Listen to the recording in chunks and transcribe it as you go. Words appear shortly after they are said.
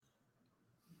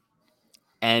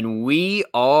And we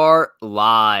are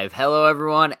live. Hello,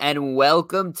 everyone, and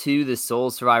welcome to the Soul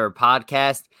Survivor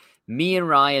podcast. Me and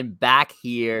Ryan back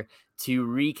here to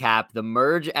recap the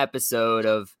merge episode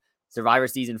of Survivor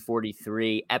Season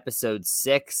 43, Episode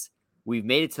 6. We've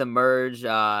made it to the merge.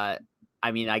 I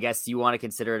guess you want to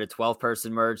consider it a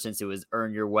 12-person merge since it was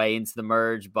earn your way into the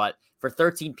merge. But for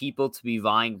 13 people to be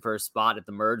vying for a spot at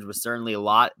the merge was certainly a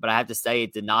lot. But I have to say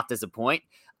it did not disappoint.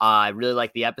 I really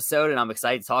like the episode, and I'm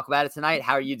excited to talk about it tonight.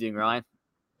 How are you doing, Ryan?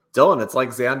 Dylan, it's like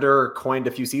Xander coined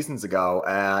a few seasons ago.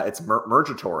 It's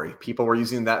mergatory. People were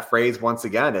using that phrase once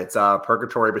again. It's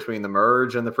purgatory between the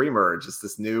merge and the pre-merge. It's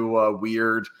this new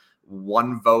weird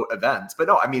one-vote event. But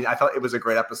no, I thought it was a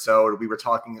great episode. We were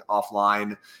talking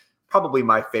offline. Probably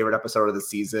my favorite episode of the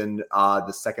season.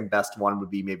 The second best one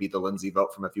would be maybe the Lindsay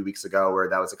vote from a few weeks ago, where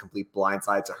that was a complete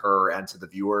blindside to her and to the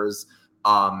viewers.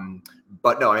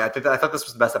 But no, I thought this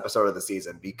was the best episode of the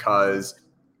season because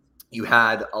you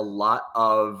had a lot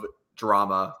of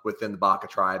drama within the Baka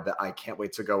tribe that I can't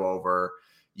wait to go over.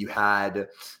 You had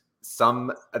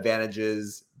some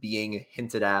advantages being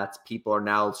hinted at. People are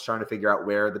now trying to figure out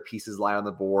where the pieces lie on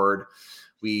the board.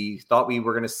 We thought we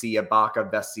were going to see a Baka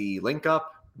Vessi link up.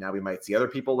 Now we might see other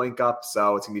people link up.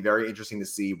 So it's going to be very interesting to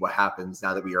see what happens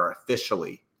now that we are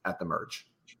officially at the merge.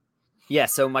 Yeah,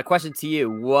 so my question to you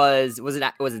was it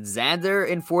Xander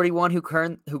in 41 who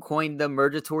coined the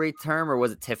mergatory term, or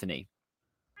was it Tiffany?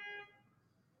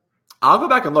 I'll go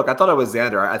back and look. I thought it was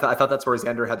Xander. I thought that's where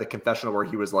Xander had the confessional where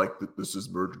he was like, "This is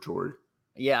mergatory."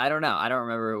 Yeah, I don't know. I don't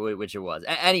remember which it was.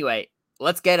 Anyway,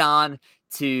 let's get on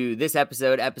to this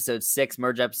episode, episode 6,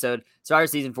 merge episode, Survivor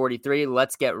Season 43.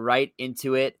 Let's get right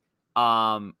into it.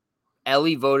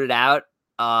 Ellie voted out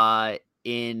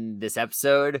in this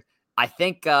episode. I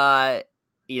think, Ellie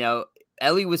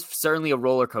was certainly a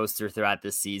roller coaster throughout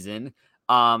this season.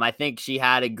 I think she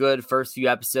had a good first few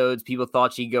episodes. People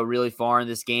thought she'd go really far in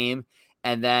this game.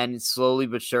 And then slowly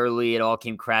but surely, it all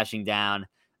came crashing down,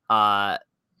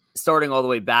 starting all the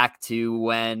way back to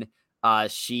when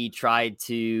she tried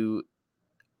to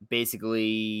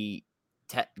basically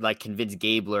convince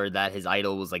Gabler that his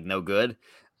idol was no good.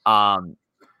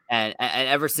 And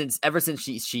ever since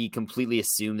she completely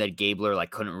assumed that Gabler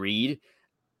couldn't read,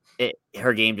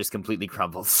 her game just completely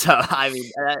crumbled. So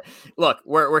look,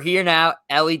 we're here now.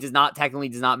 Ellie does not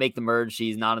make the merge.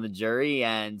 She's not on the jury.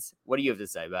 And what do you have to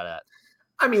say about that?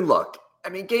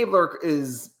 Gabler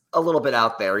is a little bit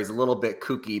out there. He's a little bit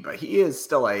kooky, but he is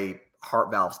still a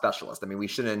heart valve specialist. We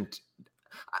shouldn't.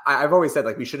 I've always said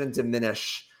we shouldn't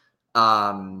diminish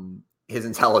his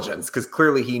intelligence, because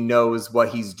clearly he knows what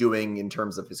he's doing in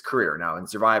terms of his career. Now in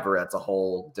Survivor, that's a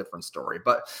whole different story.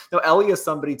 But Ellie is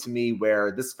somebody to me where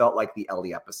this felt like the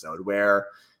Ellie episode, where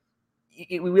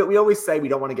we always say we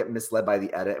don't want to get misled by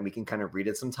the edit, and we can kind of read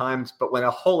it sometimes. But when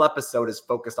a whole episode is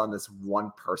focused on this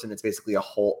one person, it's basically a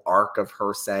whole arc of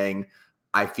her saying,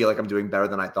 I feel like I'm doing better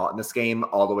than I thought in this game,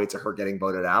 all the way to her getting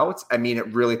voted out.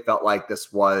 It really felt like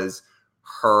this was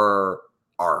her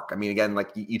arc. Again,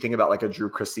 you think about a Drew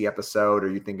Christie episode, or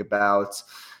you think about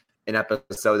an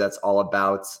episode that's all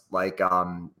about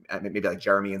maybe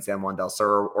Jeremy and San Juan del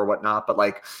Sur or whatnot, but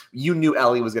you knew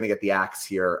Ellie was going to get the axe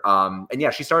here. And yeah,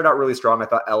 she started out really strong. I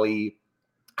thought Ellie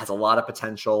has a lot of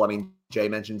potential. Jay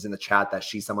mentions in the chat that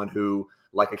she's someone who,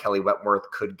 like a Kelly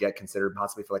Wentworth, could get considered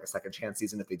possibly for a second chance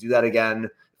season if they do that again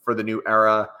for the new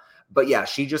era. But yeah,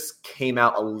 she just came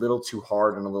out a little too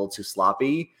hard and a little too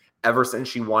sloppy. Ever since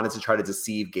she wanted to try to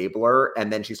deceive Gabler,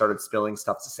 and then she started spilling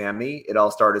stuff to Sammy, it all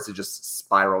started to just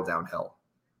spiral downhill.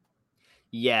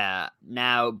 Yeah.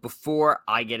 Now, before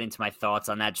I get into my thoughts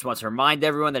on that, I just want to remind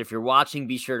everyone that if you're watching,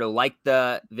 be sure to like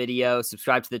the video,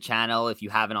 subscribe to the channel if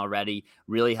you haven't already.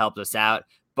 Really helped us out.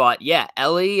 But yeah,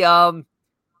 Ellie,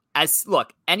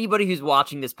 anybody who's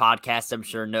watching this podcast, I'm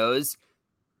sure knows,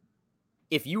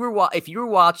 if you were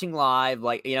watching live,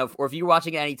 or if you were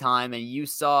watching at any time and you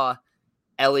saw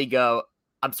Ellie go,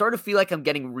 I'm starting to feel like I'm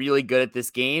getting really good at this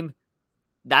game,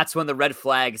 that's when the red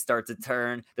flags start to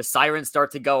turn, the sirens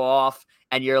start to go off,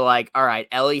 and you're like, all right,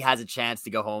 Ellie has a chance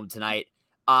to go home tonight.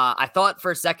 I thought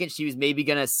for a second she was maybe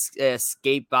going to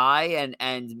escape by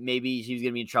and maybe she was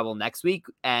going to be in trouble next week.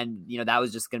 And, that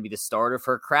was just going to be the start of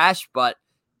her crash. But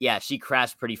yeah, she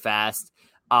crashed pretty fast.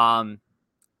 It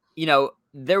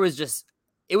was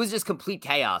just complete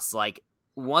chaos.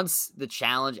 Once the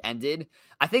challenge ended,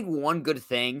 I think one good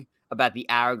thing about the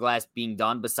hourglass being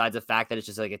done, besides the fact that it's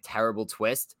just a terrible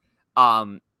twist,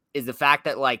 is the fact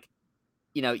that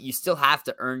you still have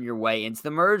to earn your way into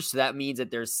the merge. So that means that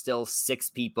there's still 6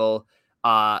 people,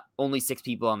 only 6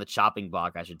 people on the chopping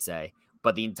block, I should say,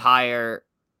 but the entire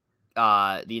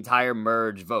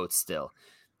merge votes still.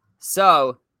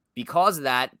 So because of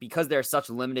that, because there are such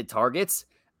limited targets,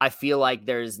 I feel like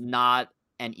there's not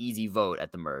an easy vote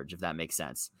at the merge, if that makes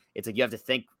sense. It's like you have to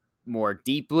think more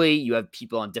deeply. You have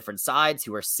people on different sides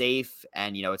who are safe,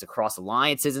 and it's across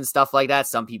alliances and stuff like that.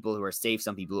 Some people who are safe,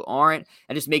 some people who aren't,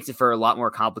 and just makes it for a lot more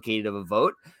complicated of a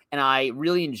vote. And I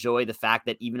really enjoy the fact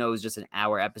that even though it was just an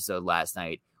hour episode last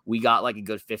night, we got like a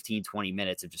good 15-20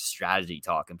 minutes of just strategy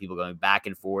talk and people going back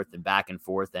and forth.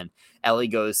 And Ellie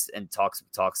goes and talks,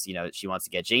 she wants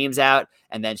to get James out,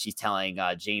 and then she's telling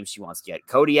James she wants to get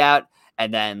Cody out.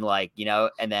 And then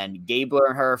and then Gabler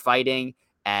and her are fighting,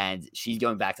 and she's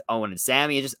going back to Owen and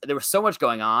Sammy. There was so much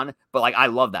going on, but I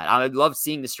love that. I love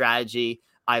seeing the strategy.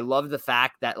 I love the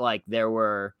fact that there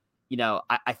were,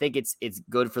 I think it's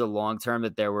good for the long term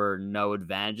that there were no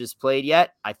advantages played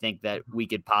yet. I think that we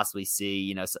could possibly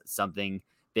see, something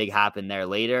big happen there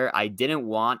later. I didn't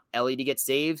want Ellie to get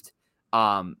saved.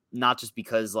 Not just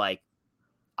because I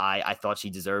thought she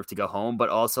deserved to go home, but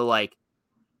also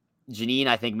Janine,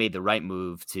 I think, made the right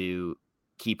move to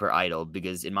keep her idol,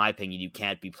 because in my opinion, you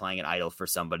can't be playing an idol for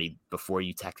somebody before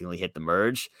you technically hit the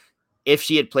merge. If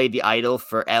she had played the idol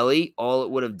for Ellie, all it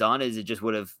would have done is it just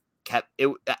would have kept it.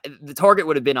 The target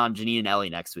would have been on Janine and Ellie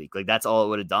next week. That's all it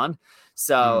would have done.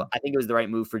 So I think it was the right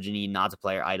move for Janine not to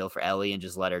play her idol for Ellie and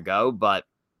just let her go. But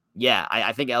yeah,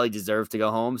 I think Ellie deserved to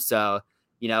go home. So,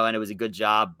 and it was a good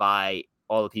job by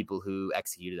all the people who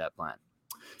executed that plan.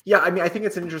 Yeah, I mean, I think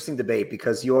it's an interesting debate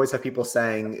because you always have people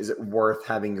saying, is it worth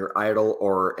having your idol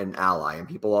or an ally? And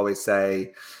people always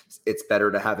say it's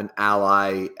better to have an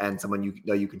ally and someone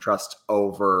you can trust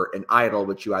over an idol,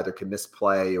 which you either can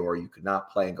misplay or you could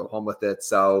not play and go home with it.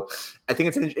 So I think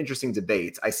it's an interesting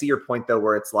debate. I see your point, though,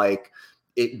 where it's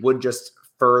it would just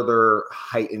further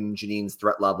heighten Janine's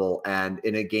threat level. And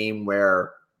in a game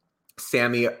where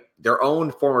Sammy, their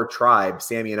own former tribe,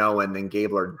 Sammy and Owen and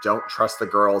Gabler, don't trust the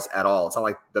girls at all. It's not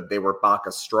like they were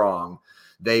Baka strong.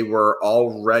 They were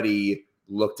already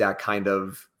looked at kind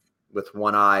of with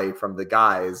one eye from the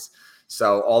guys.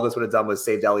 So all this would have done was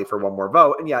saved Ellie for one more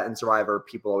vote. And yeah, in Survivor,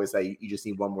 people always say you just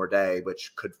need one more day,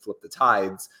 which could flip the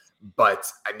tides. But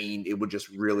I mean, it would just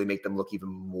really make them look even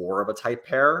more of a tight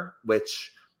pair,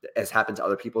 which has happened to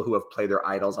other people who have played their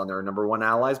idols on their number one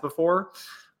allies before.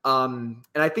 And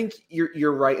I think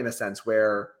you're right in a sense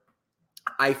where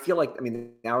I feel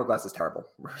the hourglass is terrible.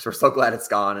 We're so glad it's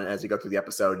gone. And as we go through the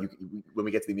episode, when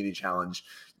we get to the immunity challenge,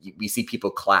 we see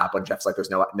people clap when Jeff's there's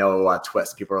no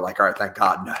twist. People are all right, thank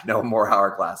God, no more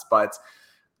hourglass. But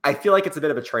I feel it's a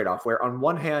bit of a trade-off where on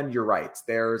one hand, you're right.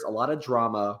 There's a lot of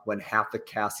drama when half the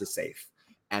cast is safe.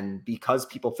 And because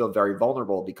people feel very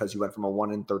vulnerable because you went from a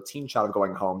 1-in-13 shot of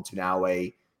going home to now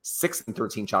a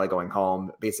 6-in-13 shot of going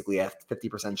home, basically at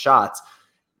 50% shots,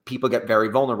 people get very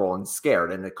vulnerable and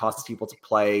scared, and it causes people to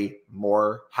play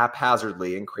more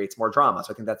haphazardly and creates more drama.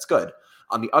 So I think that's good.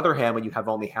 On the other hand, when you have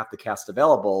only half the cast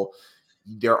available,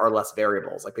 there are less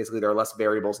variables. Basically, there are less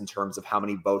variables in terms of how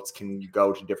many votes can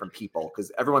go to different people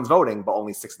because everyone's voting, but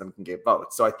only 6 of them can get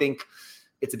votes. So I think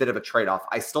it's a bit of a trade-off.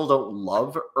 I still don't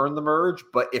love Earn the Merge,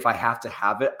 but if I have to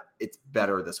have it, it's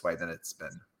better this way than it's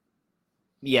been.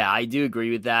 Yeah, I do agree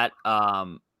with that.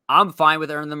 I'm fine with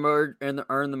earn the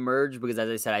merge because, as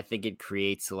I said, I think it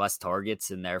creates less targets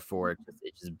and therefore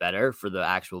it's just better for the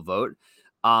actual vote.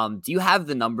 Do you have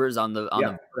the numbers on the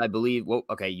vote, I believe? Well,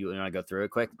 okay, you want to go through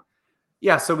it quick?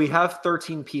 Yeah, so we have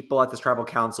 13 people at this tribal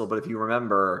council, but if you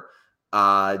remember,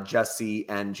 Jesse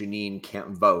and Janine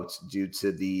can't vote due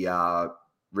to the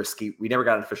risky. We never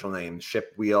got an official name.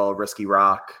 Ship Wheel, Risky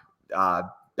Rock.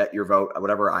 Bet your vote,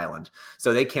 whatever island.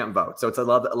 So they can't vote. So it's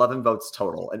 11 votes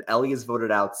total. And Ellie is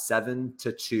voted out 7-2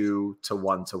 to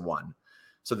 1-1.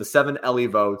 So the 7 Ellie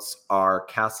votes are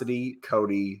Cassidy,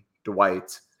 Cody,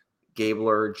 Dwight,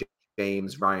 Gabler,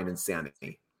 James, Ryan, and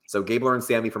Sammy. So Gabler and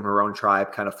Sammy from her own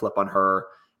tribe kind of flip on her.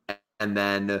 And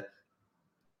then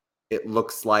it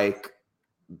looks like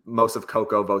most of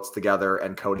Coco votes together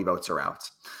and Cody votes her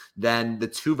out. Then the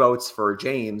 2 votes for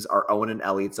James are Owen and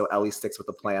Ellie. So Ellie sticks with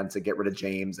the plan to get rid of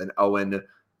James, and Owen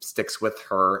sticks with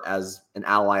her as an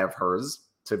ally of hers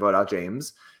to vote out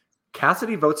James.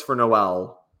 Cassidy votes for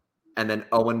Noelle, and then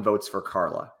Owen votes for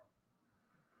Carla.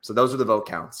 So those are the vote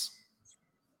counts.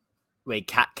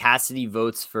 Wait, Cassidy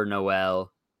votes for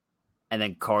Noelle, and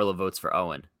then Carla votes for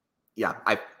Owen. Yeah,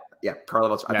 Carla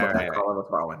votes. Carla votes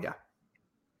for Owen. Yeah.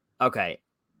 Okay.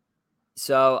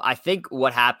 So I think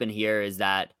what happened here is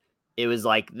that it was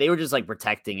they were just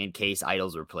protecting in case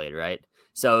idols were played, right?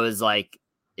 So it was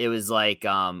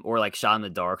or shot in the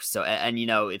dark. So, and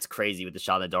it's crazy with the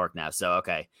shot in the dark now. So,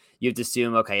 okay, you have to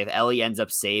assume, okay, if Ellie ends up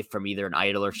safe from either an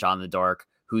idol or shot in the dark,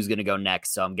 who's going to go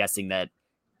next? So I'm guessing that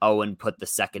Owen put the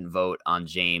second vote on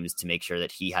James to make sure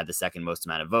that he had the second most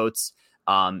amount of votes.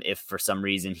 If for some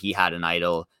reason he had an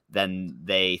idol, then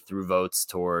they threw votes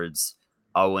towards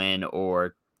Owen,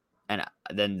 and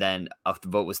then a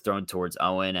vote was thrown towards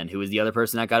Owen. And who was the other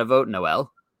person that got a vote?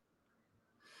 Noel.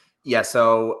 Yeah.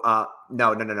 So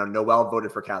no. Noel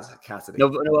voted for Cassidy.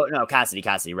 No,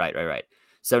 Cassidy. Right.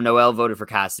 So Noel voted for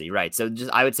Cassidy. Right. So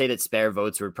I would say that spare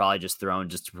votes were probably just thrown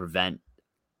just to prevent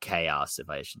chaos, so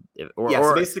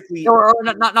basically, or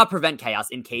not prevent chaos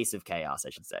in case of chaos,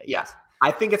 I should say. Yes. I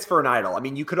think it's for an idol. I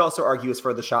mean, you could also argue it's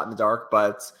for the shot in the dark,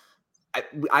 but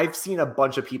I've seen a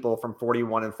bunch of people from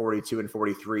 41 and 42 and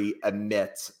 43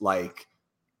 admit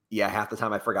half the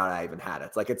time I forgot I even had it.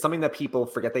 It's like, it's something that people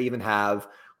forget they even have.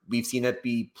 We've seen it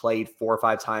be played 4 or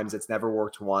 5 times. It's never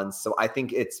worked once. So I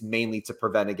think it's mainly to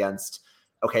prevent against,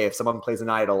 okay, if someone plays an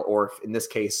idol, or if in this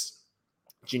case,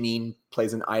 Janine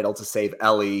plays an idol to save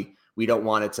Ellie, we don't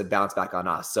want it to bounce back on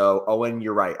us. So Owen,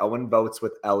 you're right. Owen votes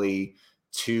with Ellie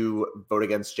to vote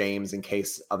against James in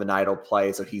case of an idol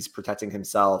play. So he's protecting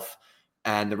himself.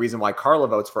 And the reason why Carla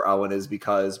votes for Owen is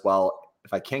because, well,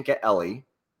 if I can't get Ellie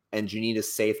and Janine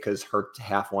is safe because her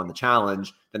half won the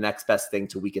challenge, the next best thing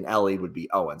to weaken Ellie would be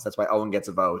Owen. So that's why Owen gets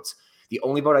a vote. The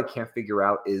only vote I can't figure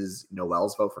out is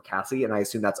Noel's vote for Cassidy. And I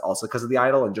assume that's also because of the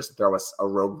idol, and just to throw us a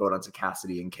rogue vote onto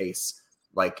Cassidy in case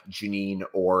Janine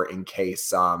or in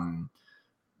case Ellie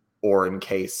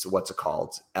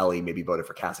maybe voted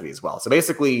for Cassidy as well. So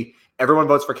basically everyone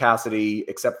votes for Cassidy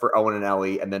except for Owen and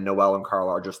Ellie, and then Noel and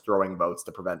Carla are just throwing votes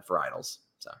to prevent for idols.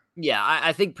 So yeah,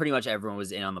 I think pretty much everyone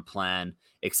was in on the plan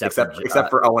except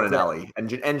for Owen and Ellie and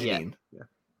Janine.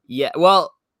 Yeah.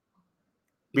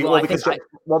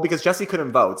 Because Jesse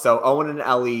couldn't vote, so Owen and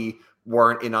Ellie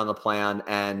weren't in on the plan,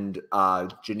 and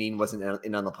Janine wasn't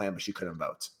in on the plan, but she couldn't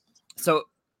vote. So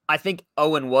I think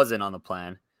Owen wasn't on the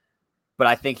plan, but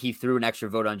I think he threw an extra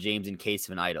vote on James in case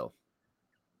of an idol.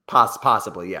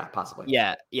 Possibly. Yeah.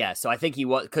 So I think he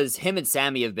was, because him and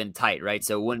Sammy have been tight, right?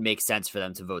 So it wouldn't make sense for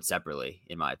them to vote separately,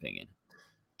 in my opinion.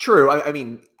 True. I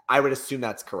mean, I would assume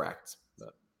that's correct.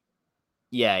 But...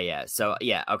 Yeah. So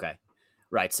yeah, okay.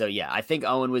 Right. So yeah, I think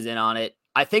Owen was in on it.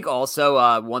 I think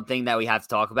also one thing that we have to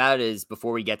talk about is,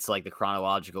 before we get to the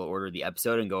chronological order of the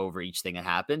episode and go over each thing that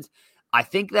happened, I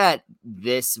think that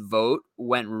this vote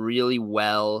went really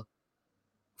well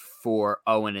for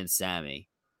Owen and Sammy.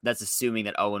 That's assuming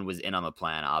that Owen was in on the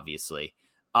plan, obviously.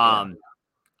 I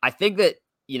think that,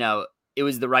 it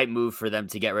was the right move for them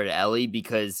to get rid of Ellie,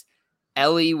 because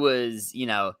Ellie was,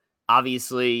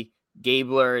 obviously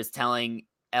Gabler is telling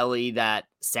Ellie that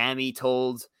Sammy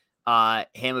told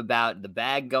him about the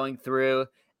bag going through,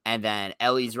 and then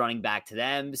Ellie's running back to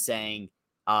them saying,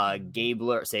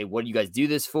 Gabler, say, what do you guys do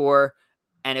this for?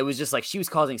 And it was just she was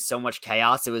causing so much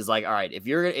chaos. It was all right, if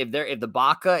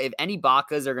any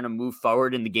Bakas are going to move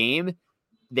forward in the game,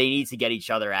 they need to get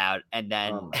each other out and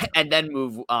then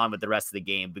move on with the rest of the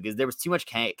game, because there was too much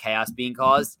chaos being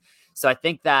caused. So I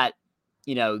think that,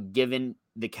 given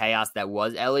the chaos that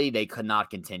was Ellie, they could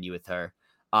not continue with her.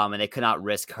 And they could not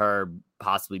risk her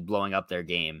possibly blowing up their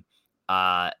game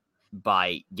by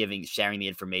sharing the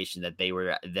information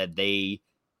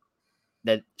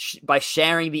by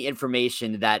sharing the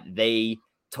information that they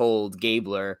told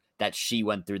Gabler that she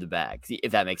went through the bag,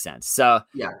 if that makes sense. So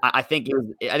yeah, I think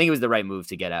it was the right move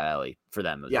to get out Ellie for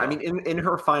them. Yeah, well. I mean, in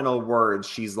her final words,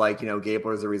 she's like,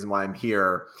 Gabler is the reason why I'm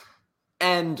here.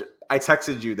 And I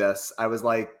texted you this. I was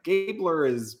like, Gabler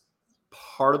is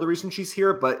part of the reason she's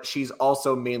here, but she's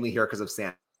also mainly here because of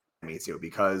Sammy too.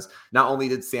 Because not only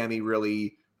did Sammy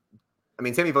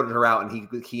Sammy voted her out,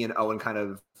 and he and Owen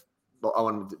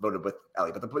Owen voted with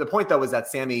Ellie. But the point, though, is that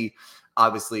Sammy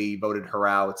obviously voted her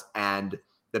out. And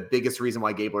the biggest reason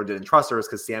why Gabler didn't trust her is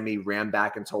because Sammy ran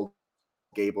back and told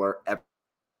Gabler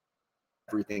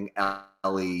everything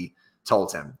Ellie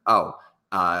told him.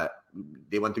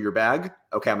 They went through your bag?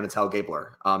 Okay, I'm going to tell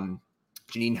Gabler.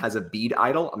 Janine has a bead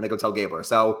idol. I'm going to go tell Gabler.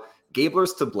 So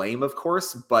Gabler's to blame, of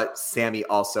course, but Sammy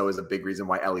also is a big reason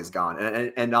why Ellie's gone.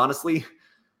 And honestly,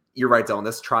 you're right, Dylan.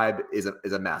 This tribe is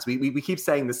a mess. We keep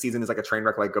saying this season is like a train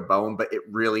wreck, like Gabon, but it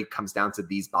really comes down to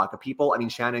these Baka people. I mean,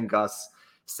 Shannon Gus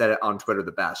said it on Twitter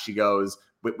the best. She goes,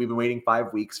 we've been waiting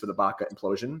 5 weeks for the Baka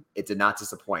implosion. It did not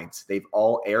disappoint. They've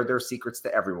all aired their secrets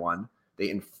to everyone.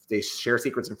 They share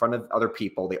secrets in front of other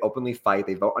people. They openly fight.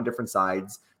 They vote on different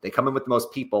sides. They come in with the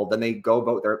most people. Then they go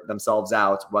vote themselves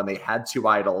out when they had 2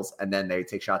 idols, and then they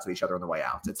take shots at each other on the way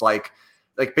out. It's like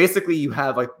basically you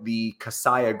have the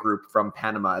Kasaya group from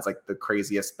Panama as the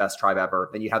craziest, best tribe ever.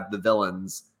 Then you have the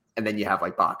villains, and then you have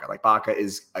Baka. Baka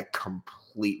is a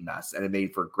complete mess, and it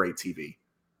made for great TV.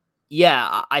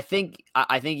 Yeah, I think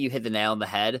you hit the nail on the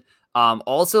head.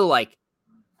 Also, like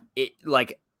it,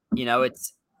 like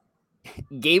it's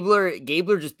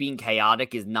Gabler just being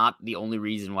chaotic is not the only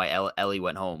reason why Ellie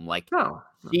went home. Like No.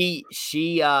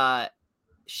 she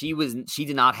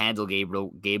did not handle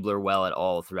Gabler well at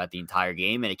all throughout the entire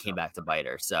game, and it came back to bite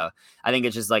her. So I think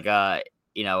it's just like a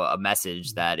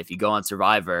message that if you go on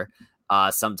Survivor,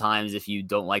 sometimes if you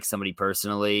don't like somebody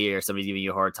personally or somebody's giving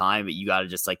you a hard time, you got to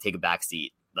just like take a back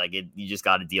seat. Like you just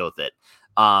got to deal with it.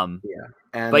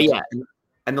 But yeah.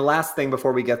 And the last thing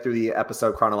before we get through the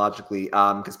episode chronologically,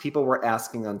 because people were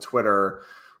asking on Twitter,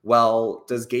 well,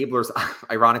 does Gabler's,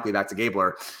 ironically back to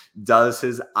Gabler, does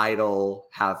his idol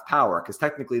have power? Because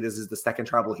technically this is the second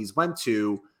tribal he's went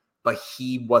to, but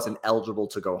he wasn't eligible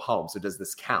to go home. So does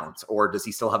this count? Or does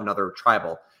he still have another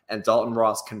tribal? And Dalton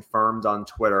Ross confirmed on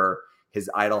Twitter his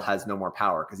idol has no more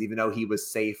power. Because even though he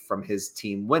was safe from his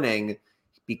team winning,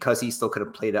 because he still could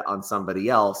have played it on somebody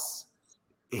else,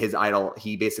 his idol,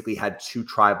 he basically had two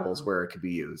tribals where it could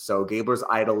be used. So Gabler's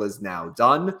idol is now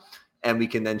done, and we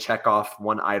can then check off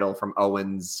one idol from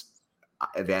Owen's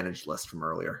advantage list from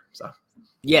earlier. So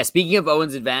yeah, speaking of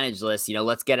Owen's advantage list,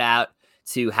 let's get out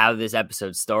to how this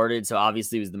episode started. So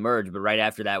obviously it was the merge, but right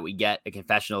after that we get a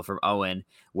confessional from Owen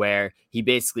where he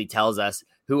basically tells us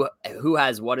who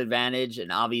has what advantage,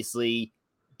 and obviously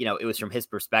it was from his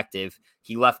perspective.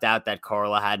 He left out that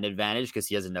Carla had an advantage because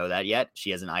he doesn't know that yet. She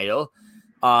has an idol.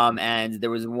 And there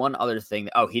was one other thing.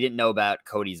 He didn't know about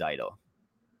Cody's idol,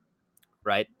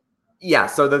 right? Yeah.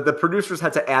 So the producers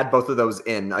had to add both of those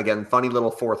in. Again, funny little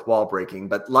fourth wall breaking,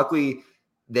 but luckily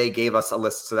they gave us a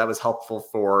list. So that was helpful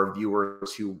for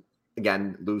viewers who,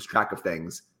 again, lose track of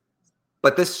things.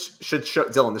 But this should show,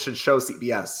 Dylan, this should show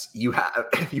CBS you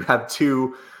have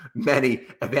too many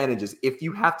advantages. If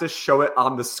you have to show it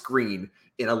on the screen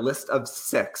in a list of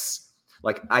 6,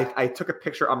 like I took a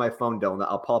picture on my phone, Dylan, that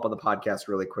I'll pull up on the podcast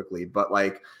really quickly. But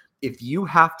like, if you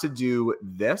have to do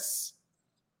this,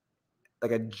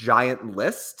 like a giant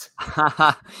list,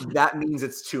 that means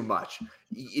it's too much.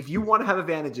 If you want to have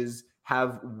advantages,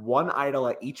 have one idol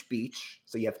at each beach.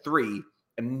 So you have 3,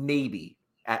 and maybe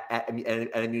at an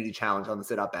immunity challenge on the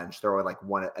sit-up bench, throw in like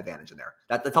one advantage in there.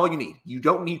 That's all you need. You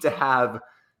don't need to have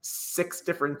 6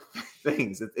 different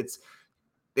things.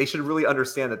 They should really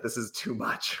understand that this is too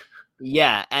much.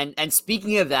 Yeah, and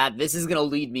speaking of that, this is going to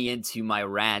lead me into my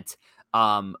rant,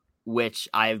 which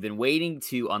I have been waiting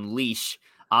to unleash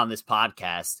on this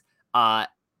podcast. The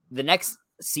next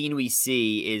scene we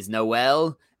see is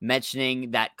Noelle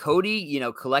mentioning that Cody,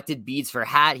 collected beads for a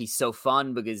hat. He's so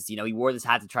fun because, he wore this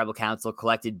hat to Tribal Council,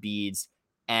 collected beads.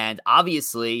 And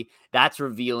obviously that's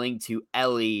revealing to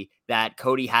Ellie that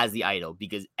Cody has the idol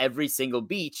because every single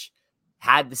beach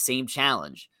had the same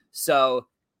challenge. So,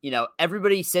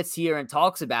 everybody sits here and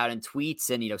talks about and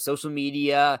tweets and, social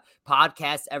media,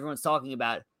 podcasts, everyone's talking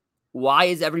about why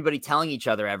is everybody telling each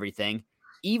other everything?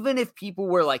 Even if people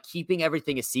were like keeping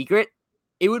everything a secret,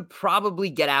 it would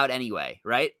probably get out anyway,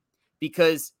 right?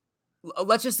 Because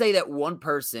let's just say that one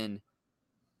person,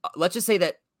 obviously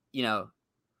they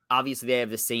have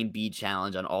the same bead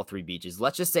challenge on all 3 beaches.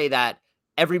 Let's just say that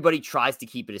everybody tries to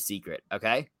keep it a secret,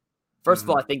 okay? First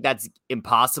of all, I think that's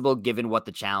impossible given what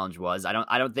the challenge was. I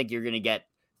don't think you're going to get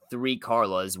 3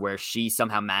 Carlas where she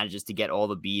somehow manages to get all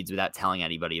the beads without telling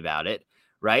anybody about it,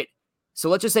 right? So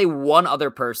let's just say one other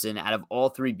person out of all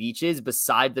 3 beaches,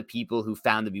 beside the people who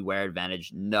found the Beware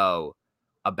advantage, know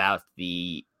about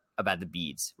the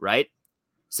beads, right?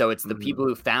 So it's the people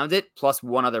who found it plus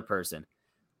one other person.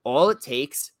 All it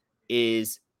takes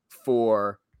is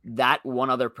for that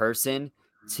one other person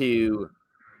to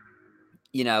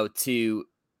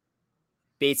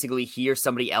basically hear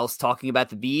somebody else talking about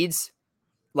the beads.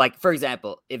 Like, for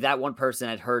example, if that one person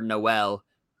had heard Noelle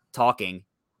talking,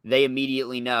 they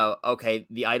immediately know, okay,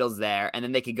 the idol's there. And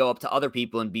then they could go up to other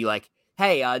people and be like,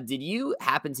 hey, did you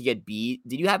happen to get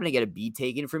a bead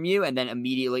taken from you? And then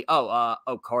immediately,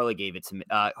 Carla gave it to me.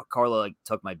 Carla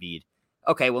took my bead.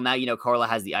 Okay, well now, Carla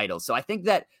has the idol. So I think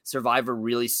that Survivor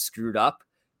really screwed up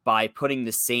by putting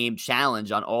the same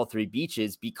challenge on all 3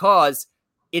 beaches because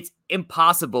it's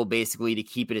impossible basically to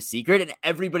keep it a secret and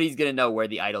everybody's going to know where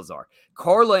the idols are.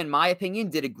 Carla, in my opinion,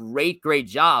 did a great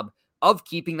job of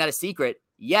keeping that a secret,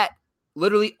 yet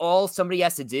literally all somebody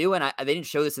has to do, and they didn't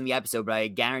show this in the episode, but I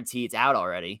guarantee it's out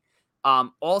already.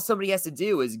 All somebody has to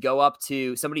do is go up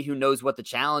to somebody who knows what the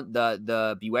challenge,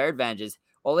 the Beware advantage is.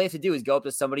 All they have to do is go up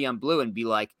to somebody on blue and be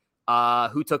like,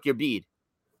 who took your bead?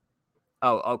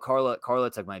 Oh, Carla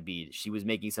took my bead. She was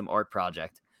making some art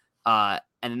project. And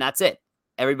then that's it.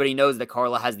 Everybody knows that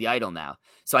Carla has the idol now.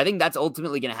 So I think that's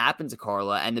ultimately going to happen to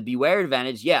Carla. And the Beware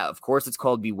advantage, yeah, of course it's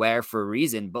called Beware for a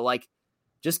reason. But like,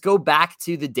 just go back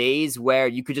to the days where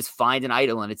you could just find an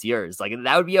idol and it's yours. Like,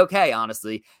 that would be okay,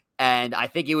 honestly. And I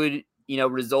think it would,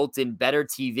 result in better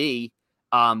TV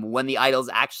when the idols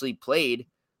actually played,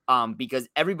 because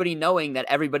everybody knowing that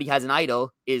everybody has an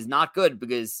idol is not good,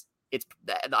 because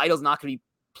the idol's not going to be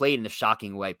played in a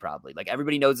shocking way, probably. Like,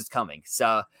 everybody knows it's coming.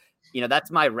 So, that's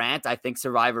my rant. I think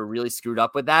Survivor really screwed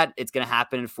up with that. It's going to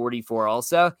happen in 44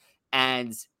 also.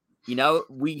 And,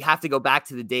 we have to go back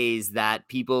to the days that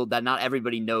not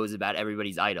everybody knows about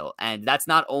everybody's idol. And that's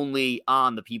not only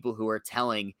on the people who are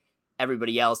telling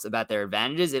everybody else about their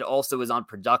advantages. It also is on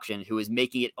production, who is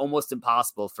making it almost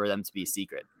impossible for them to be a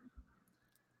secret.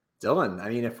 Dylan, I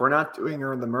mean, if we're not doing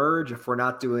Earn the Merge, if we're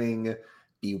not doing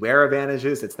Beware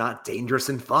advantages, it's not dangerous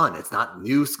and fun. It's not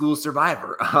new school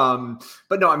Survivor.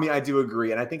 But no, I mean, I do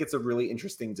agree. And I think it's a really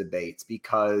interesting debate,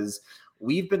 because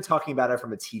we've been talking about it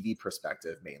from a TV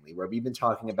perspective mainly, where we've been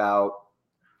talking about,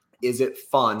 is it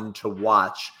fun to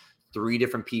watch 3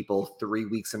 different people 3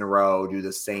 weeks in a row do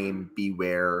the same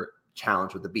Beware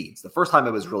challenge with the beads? The first time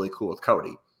it was really cool with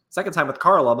Cody. Second time with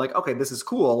Carla, I'm like, okay, this is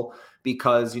cool,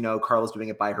 because, Carla's doing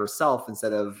it by herself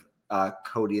instead of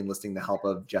Cody enlisting the help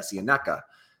of Jesse and Nneka.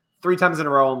 3 times in a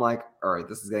row, I'm like, all right,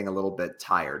 this is getting a little bit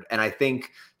tired. And I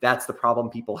think that's the problem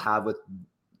people have with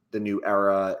the new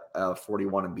era of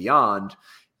 41 and beyond,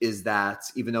 is that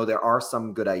even though there are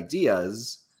some good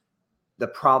ideas, the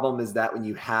problem is that when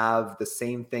you have the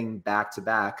same thing back to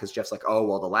back, because Jeff's like, oh,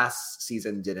 well, the current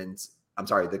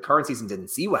season didn't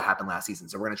see what happened last season,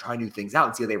 so we're going to try new things out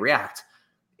and see how they react.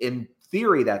 In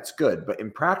theory, that's good, but in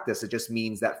practice, it just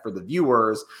means that for the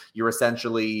viewers, you're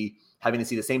essentially having to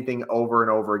see the same thing over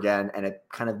and over again, and it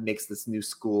kind of makes this new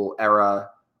school era,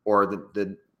 or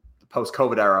the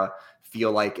post-COVID era,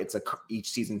 feel like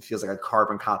each season feels like a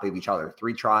carbon copy of each other.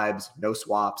 3 tribes, no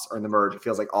swaps, Earn the Merge. It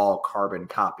feels like all carbon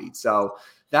copied. So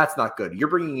that's not good. You're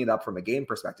bringing it up from a game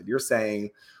perspective. You're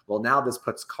saying, well, now this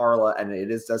puts Carla, and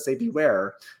does say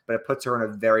Beware, but it puts her in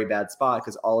a very bad spot,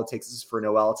 because all it takes is for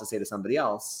Noelle to say to somebody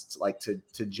else, like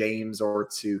to James or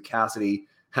to Cassidy,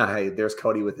 hey, there's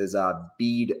Cody with his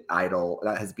bead idol,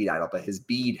 not his bead idol, but his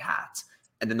bead hat.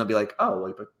 And then they'll be like, oh,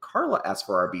 well, but Carla asked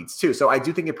for our beads too. So I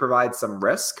do think it provides some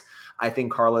risk. I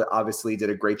think Carla obviously did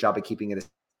a great job of keeping it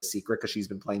a secret, because she's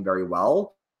been playing very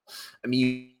well. I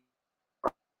mean,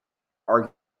 you argue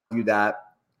that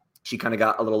she kind of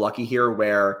got a little lucky here,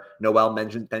 where Noelle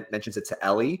mentions it to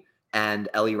Ellie, and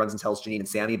Ellie runs and tells Janine and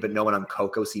Sammy, but no one on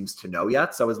Coco seems to know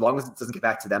yet. So as long as it doesn't get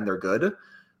back to them, they're good.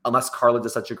 Unless Carla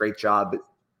does such a great job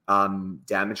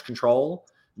damage control,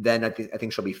 then I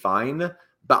think she'll be fine.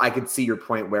 But I could see your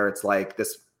point where it's like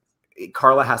this.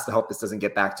 Carla has to hope this doesn't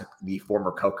get back to the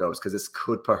former Cocos, because this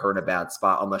could put her in a bad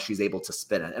spot unless she's able to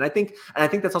spin it. And I think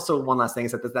that's also one last thing,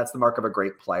 is that that's the mark of a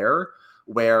great player,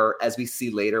 where, as we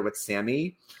see later with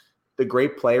Sammy, the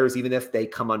great players, even if they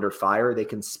come under fire, they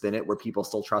can spin it where people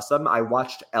still trust them. I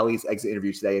watched Ellie's exit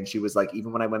interview today, and she was like,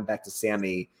 even when I went back to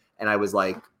Sammy and I was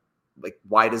like,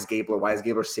 why is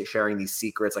Gabler sharing these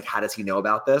secrets? Like, how does he know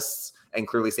about this? And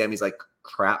clearly Sammy's like,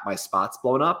 crap, my spot's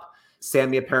blown up.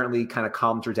 Sammy apparently kind of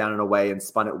calmed her down in a way and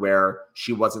spun it where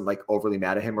she wasn't like overly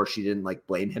mad at him, or she didn't like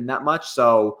blame him that much.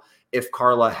 So if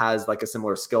Carla has like a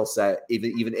similar skill set,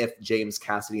 even if James,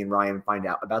 Cassidy, and Ryan find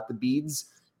out about the beads,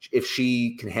 if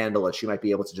she can handle it, she might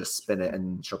be able to just spin it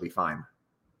and she'll be fine.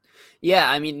 Yeah,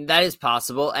 I mean, that is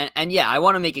possible. And yeah, I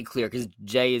want to make it clear, because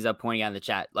Jay is pointing out in the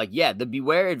chat. Like, yeah, the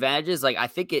Beware advantages, like, I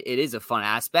think it is a fun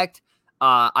aspect.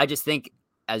 I just think,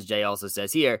 as Jay also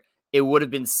says here, it would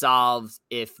have been solved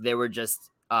if there were just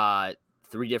 3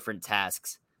 different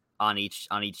tasks on each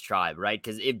tribe, right?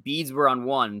 Because if beads were on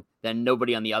one, then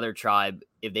nobody on the other tribe,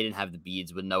 if they didn't have the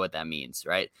beads, would know what that means,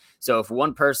 right? So if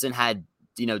one person had,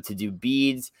 to do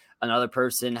beads, another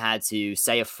person had to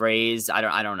say a phrase. I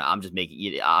don't know. I'm just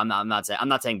making. I'm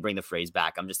not saying bring the phrase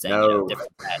back. I'm just saying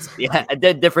different tasks. Yeah,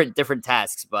 different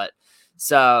tasks. But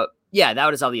so yeah, that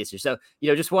would solve the issue. So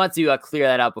just want to clear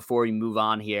that out before we move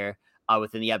on here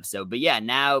within the episode. But yeah,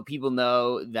 now people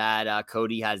know that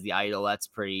Cody has the idol. That's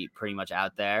pretty much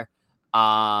out there.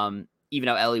 Even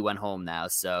though Ellie went home now,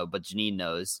 but Janine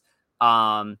knows.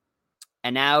 And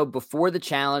now before the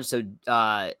challenge, so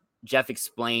Jeff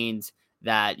explained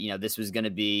that, this was going to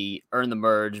be Earn the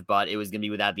Merge, but it was going to be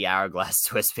without the hourglass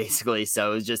twist, basically.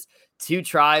 So it was just 2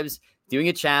 tribes doing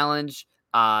a challenge.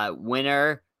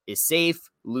 Winner is safe.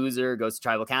 Loser goes to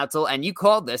tribal council. And you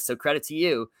called this, so credit to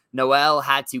you. Noelle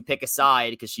had to pick a side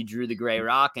because she drew the gray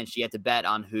rock, and she had to bet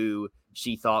on who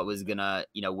she thought was going to,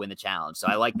 win the challenge. So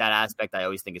I like that aspect. I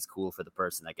always think it's cool for the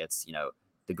person that gets,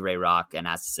 the gray rock and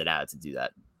has to sit out to do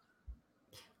that.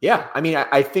 Yeah, I mean,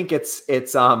 I think it's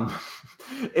it's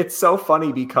so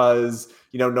funny because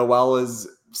Noelle is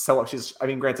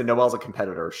granted, Noelle's a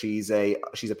competitor. She's a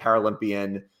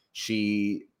Paralympian.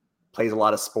 She plays a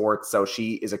lot of sports, so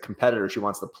she is a competitor. She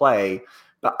wants to play,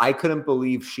 but I couldn't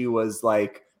believe she was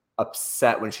like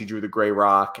upset when she drew the gray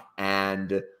rock,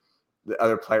 and the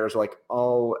other players were like,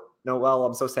 "Oh, Noelle,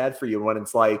 I'm so sad for you." When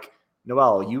it's like,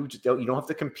 Noelle, you don't have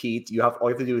to compete. All you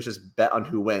have to do is just bet on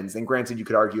who wins. And granted, you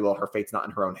could argue, well, her fate's not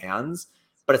in her own hands,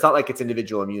 but it's not like it's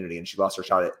individual immunity and she lost her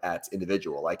shot at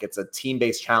individual. Like, it's a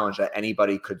team-based challenge that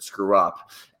anybody could screw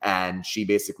up, and she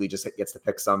basically just gets to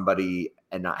pick somebody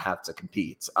and not have to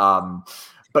compete.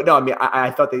 But no, I mean,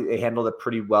 I thought they handled it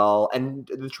pretty well, and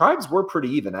the tribes were pretty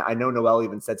even. I know Noelle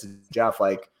even said to Jeff,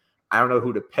 like, I don't know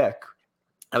who to pick.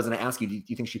 I was going to ask you, do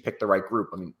you think she picked the right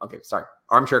group? I mean, okay, sorry.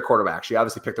 Armchair quarterback. She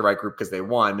obviously picked the right group because they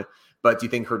won, but do you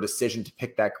think her decision to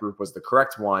pick that group was the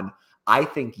correct one? I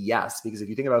think yes, because if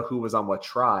you think about who was on what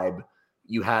tribe,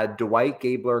 you had Dwight,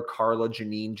 Gabler, Carla,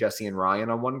 Janine, Jesse, and Ryan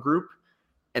on one group.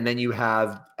 And then you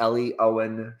have Ellie,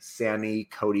 Owen, Sammy,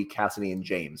 Cody, Cassidy, and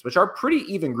James, which are pretty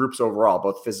even groups overall,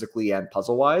 both physically and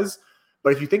puzzle-wise.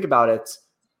 But if you think about it,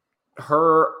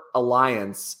 her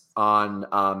alliance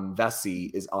on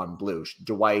Vesey is on blue,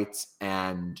 Dwight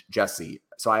and Jesse.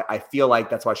 So I feel like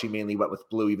that's why she mainly went with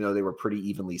blue, even though they were pretty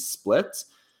evenly split.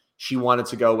 She wanted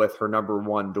to go with her number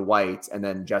one, Dwight, and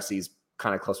then Jesse's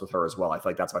kind of close with her as well. I feel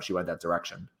like that's why she went that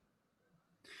direction.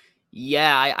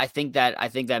 Yeah, I think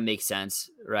that makes sense,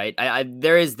 right?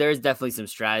 There is definitely some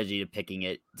strategy to picking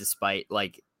it, despite,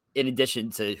 like, in addition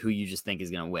to who you just think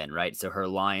is going to win, right? So her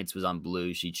alliance was on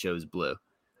blue, she chose blue,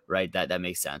 right? That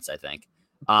makes sense, I think.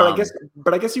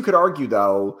 But I guess you could argue,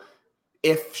 though,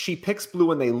 if she picks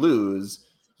blue and they lose,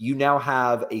 you now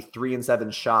have a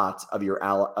 3-7 shot of you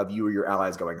or your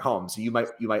allies going home. So you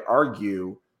might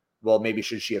argue, well, maybe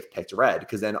should she have picked red?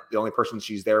 Because then the only person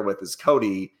she's there with is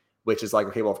Cody, which is like,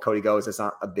 okay, well, if Cody goes, it's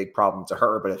not a big problem to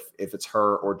her. But if it's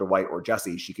her or Dwight or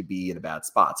Jesse, she could be in a bad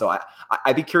spot. So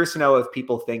I'd be curious to know if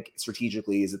people think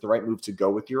strategically, is it the right move to go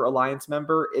with your alliance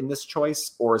member in this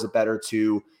choice, or is it better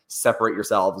to separate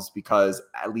yourselves because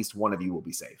at least one of you will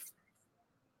be safe?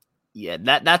 Yeah,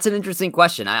 that's an interesting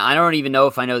question. I don't even know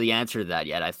if I know the answer to that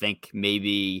yet. I think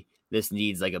maybe this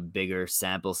needs like a bigger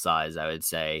sample size, I would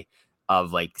say,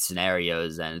 of like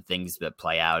scenarios and things that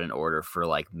play out in order for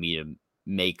like me to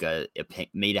make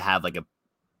me to have like a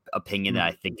opinion that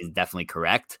I think is definitely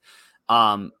correct.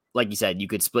 Like you said, you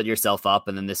could split yourself up,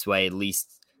 and then this way at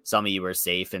least some of you are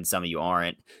safe and some of you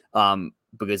aren't.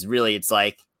 Because really it's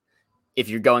like, if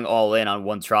you're going all in on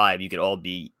one tribe, you could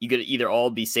either all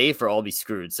be safe or all be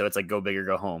screwed. So it's like, go big or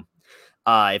go home.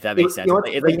 If that makes sense.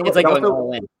 It's like going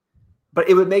all in. But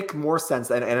it would make more sense.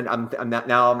 And I'm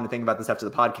going to think about this after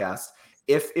the podcast.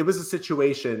 If it was a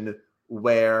situation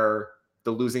where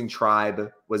the losing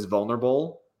tribe was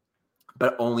vulnerable,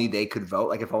 but only they could vote,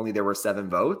 like if only there were 7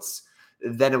 votes,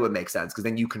 then it would make sense, because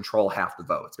then you control half the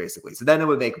votes, basically. So then it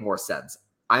would make more sense.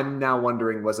 I'm now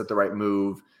wondering, was it the right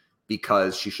move?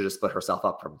 Because she should have split herself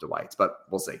up from Dwight, but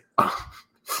we'll see.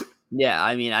 Yeah,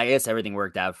 I mean, I guess everything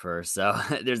worked out for her, so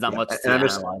there's not much to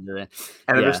analyze it.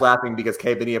 And I'm just laughing because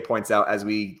Kay Benia points out, as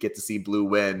we get to see Blue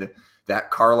win,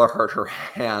 that Carla hurt her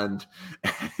hand,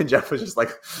 and Jeff was just like,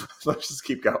 let's just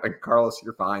keep going. Carlos,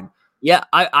 you're fine. Yeah,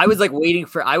 I was like waiting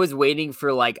for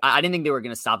like, I didn't think they were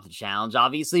going to stop the challenge,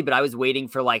 obviously, but I was waiting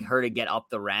for like her to get up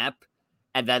the ramp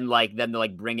and then like them to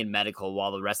like bring in medical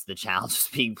while the rest of the challenge was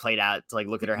being played out to like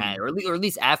look at her hand, or at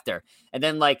least after. And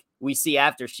then like we see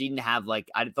after, she didn't have like,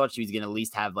 I thought she was going to at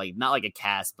least have like, not like a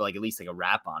cast, but like at least like a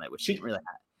wrap on it, which she didn't really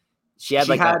have. She had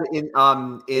like it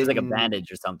was like a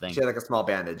bandage or something. She had like a small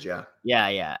bandage, yeah.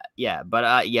 Yeah.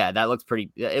 But that looks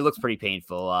pretty. It looks pretty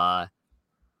painful.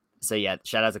 So yeah,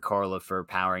 shout out to Carla for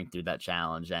powering through that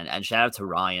challenge, and shout out to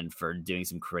Ryan for doing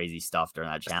some crazy stuff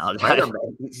during that challenge.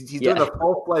 Spider-Man. He's doing the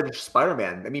full-fledged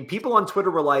Spider-Man. I mean, people on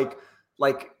Twitter were like,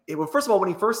 well, first of all, when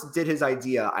he first did his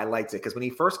idea, I liked it, because when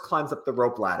he first climbs up the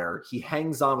rope ladder, he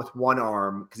hangs on with one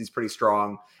arm because he's pretty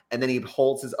strong, and then he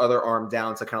holds his other arm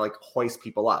down to kind of like hoist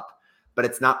people up. But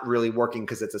it's not really working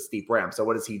because it's a steep ramp. So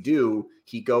what does he do?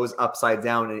 He goes upside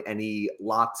down and he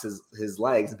locks his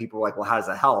legs, and people are like, well, how does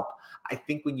that help? I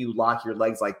think when you lock your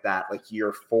legs like that, like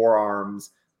your forearms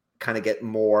kind of get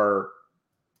more,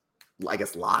 I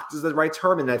guess, locked is the right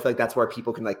term. And I feel like that's where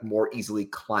people can like more easily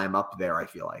climb up there, I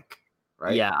feel like.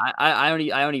 Right. Yeah. I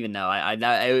don't even know.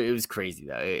 It was crazy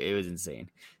though. It was insane.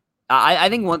 I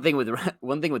think one thing with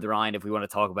Ryan, if we want to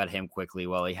talk about him quickly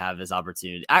while we have this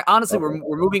opportunity, honestly,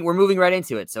 we're moving right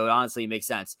into it. So honestly, it makes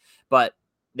sense. But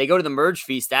they go to the merge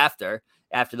feast after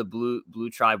the blue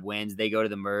tribe wins. They go to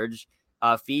the merge.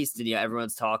 feast, and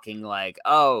everyone's talking like,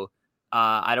 oh,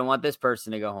 I don't want this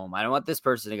person to go home. I don't want this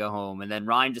person to go home. And then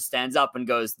Ryan just stands up and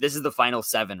goes, "This is the final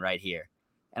 7 right here."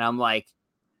 And I'm like,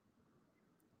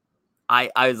 I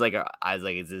was like,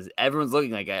 is this? Everyone's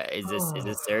looking like, is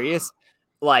this serious?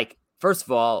 Like, first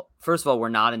of all, we're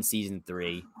not in season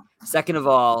 3. Second of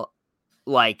all,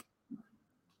 like,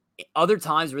 other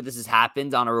times where this has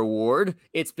happened on a reward,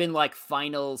 it's been like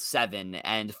final 7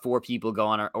 and 4 people go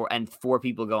on and 4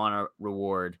 people go on a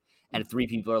reward and 3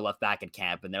 people are left back at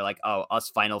camp and they're like, oh, us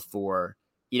final 4,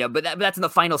 but that's in the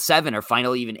final 7 or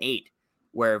final even 8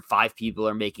 where 5 people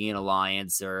are making an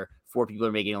alliance or 4 people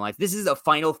are making an alliance. This is a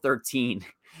final 13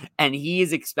 and he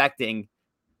is expecting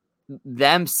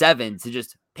them 7 to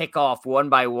just pick off one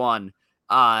by one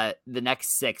the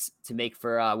next 6 to make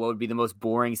for what would be the most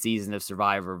boring season of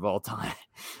Survivor of all time.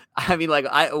 I mean, like,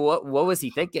 what was he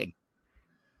thinking?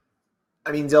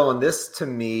 I mean, Dylan, this to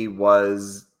me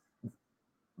was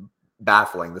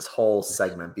baffling, this whole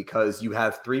segment, because you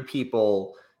have 3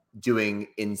 people doing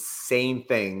insane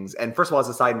things. And first of all, as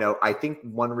a side note, I think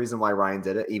one reason why Ryan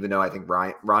did it, even though I think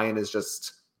Ryan is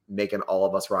just making all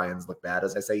of us Ryans look bad,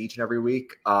 as I say each and every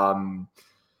week.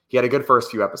 He had a good first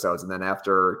few episodes, and then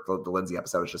after the Lindsay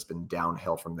episode, it's just been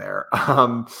downhill from there.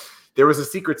 There was a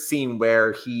secret scene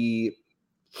where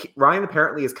Ryan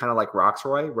apparently is kind of like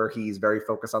Roxroy, where he's very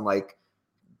focused on like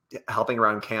helping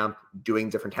around camp, doing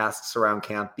different tasks around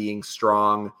camp, being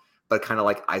strong, but kind of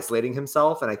like isolating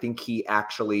himself. And I think he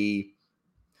actually,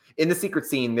 in the secret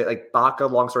scene, like Baka,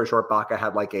 long story short, Baka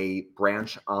had like a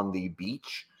branch on the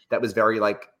beach that was very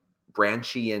like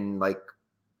branchy and like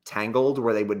tangled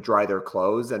where they would dry their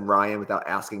clothes, and Ryan, without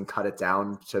asking, cut it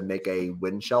down to make a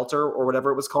wind shelter or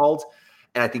whatever it was called.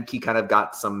 And I think he kind of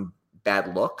got some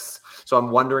bad looks. So I'm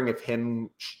wondering if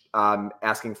him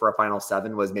asking for a final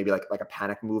 7 was maybe like a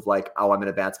panic move, like, oh, I'm in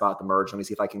a bad spot at the merge. Let me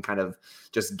see if I can kind of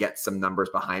just get some numbers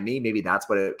behind me. Maybe that's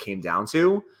what it came down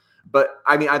to. But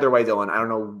I mean, either way, Dylan, I don't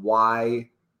know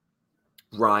why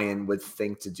Ryan would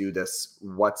think to do this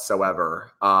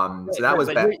whatsoever. So that was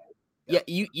bad. Yeah,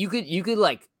 you could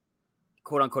like,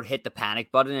 quote unquote, hit the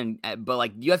panic button, but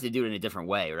like you have to do it in a different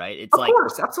way, right? It's of like,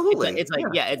 course, absolutely. It's like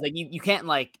it's like you can't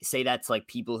like say that's like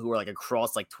people who are like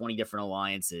across like 20 different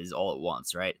alliances all at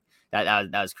once, right?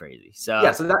 That was crazy. So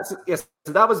yeah, so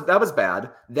that was bad.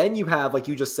 Then you have, like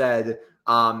you just said,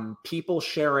 people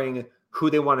sharing who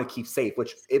they want to keep safe,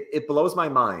 which it blows my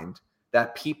mind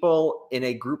that people in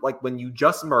a group, like when you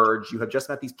just merge, you have just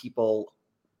met these people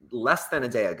less than a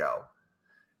day ago,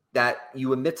 that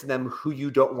you admit to them who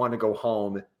you don't want to go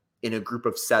home in a group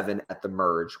of 7 at the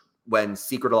merge, when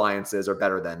secret alliances are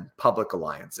better than public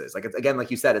alliances. Like, it's, again, like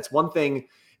you said, it's one thing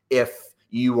if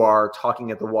you are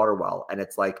talking at the water well and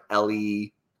it's like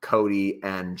Ellie, Cody,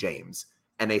 and James,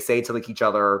 and they say to like each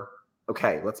other,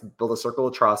 okay, let's build a circle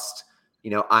of trust.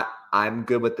 I'm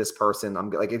good with this person. I'm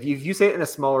good. Like, if you say it in a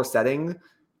smaller setting,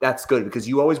 that's good, because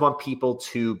you always want people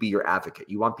to be your advocate.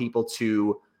 You want people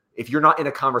to, if you're not in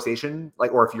a conversation,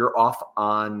 like, or if you're off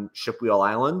on Shipwheel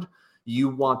Island, you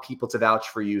want people to vouch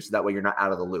for you so that way you're not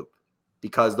out of the loop.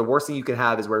 Because the worst thing you can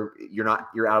have is where you're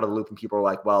out of the loop and people are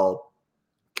like, well,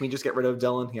 can we just get rid of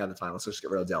Dylan? Yeah, that's fine. Let's just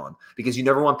get rid of Dylan. Because you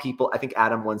never want people, I think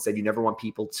Adam once said, you never want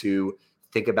people to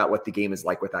think about what the game is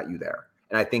like without you there.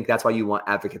 And I think that's why you want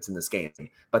advocates in this game.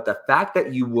 But the fact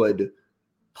that you would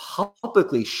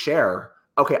publicly share,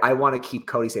 okay, I want to keep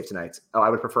Cody safe tonight. Oh, I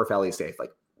would prefer if Ellie is safe.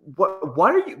 Like,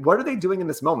 what are they doing in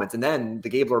this moment? And then the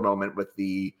Gabler moment with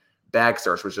the bag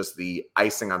search was just the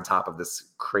icing on top of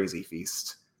this crazy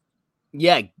feast.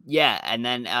 Yeah. And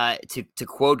then to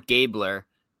quote Gabler,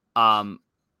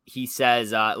 he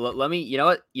says, "Let me, you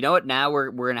know what? Now we're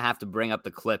gonna have to bring up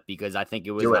the clip, because I think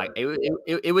it was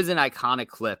it was an iconic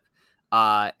clip."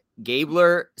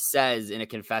 Gabler says in a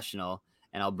confessional,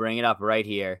 and I'll bring it up right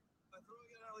here.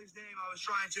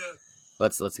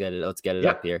 Let's get it. Let's get it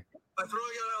up here. By throwing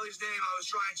out Ellie's name, I was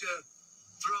trying to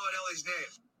throw out Ellie's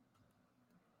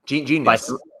name.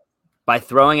 Genius. By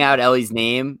throwing out Ellie's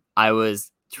name, I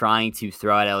was trying to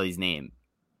throw out Ellie's name.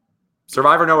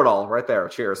 Survivor know-it-all right there.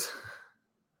 Cheers.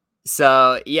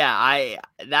 So yeah,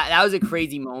 that was a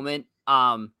crazy moment.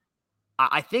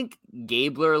 I think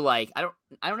Gabler, like, I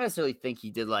don't necessarily think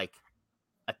he did like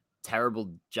a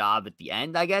terrible job at the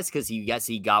end, I guess, because he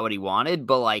got what he wanted,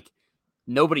 but like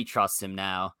nobody trusts him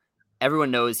now.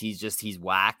 Everyone knows he's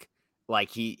whack.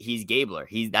 Like he's Gabler.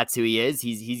 That's who he is.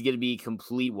 He's going to be a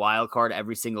complete wild card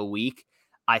every single week.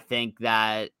 I think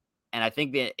that in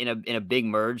a big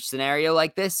merge scenario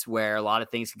like this, where a lot of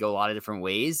things can go a lot of different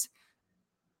ways,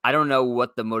 I don't know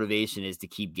what the motivation is to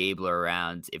keep Gabler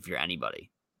around if you're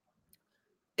anybody.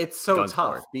 It's so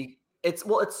tough It's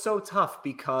so tough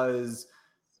because,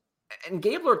 and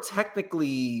Gabler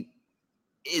technically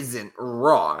isn't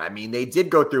wrong. I mean, they did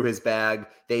go through his bag.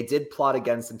 They did plot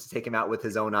against him to take him out with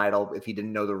his own idol if he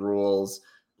didn't know the rules.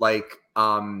 Like,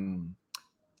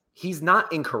 he's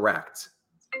not incorrect.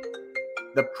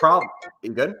 The problem,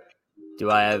 you good?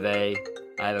 Do I have a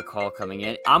call coming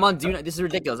in? I'm on do not. This is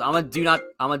ridiculous. I'm on do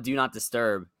not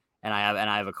disturb, and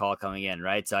I have a call coming in.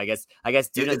 Right. So I guess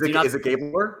do not. Is it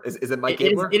Gabler? Is it Mike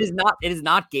Gabler? It is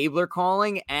not Gabler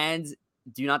calling, and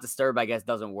do not disturb, I guess,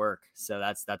 doesn't work. So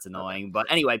that's annoying. But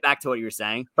anyway, back to what you were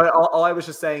saying. But all I was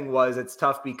just saying was it's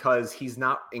tough because he's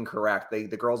not incorrect. The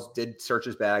girls did search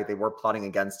his bag. They were plotting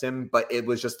against him, but it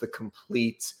was just the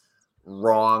complete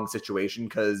wrong situation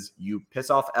because you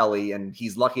piss off Ellie, and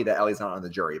he's lucky that Ellie's not on the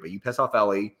jury, but you piss off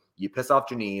Ellie, you piss off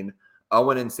Janine,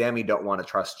 Owen and Sammy don't want to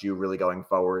trust you really going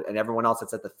forward, and everyone else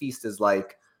that's at the feast is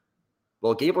like,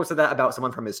 well, Gabler said that about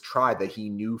someone from his tribe that he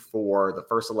knew for the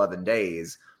first 11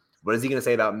 days. What is he going to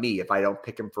say about me if I don't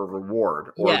pick him for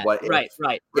reward? Or yeah, what? Right.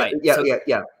 Yeah, so,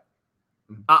 yeah.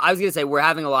 I was going to say, we're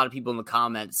having a lot of people in the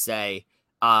comments say,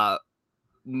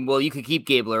 well, you could keep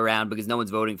Gabler around because no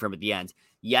one's voting for him at the end.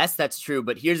 Yes, that's true.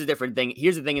 But here's a different thing.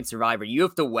 Here's the thing in Survivor. You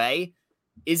have to weigh,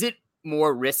 is it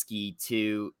more risky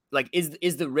to, like,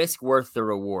 is the risk worth the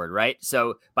reward, right?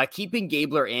 So by keeping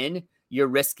Gabler in, you're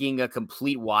risking a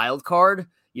complete wild card.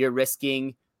 You're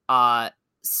risking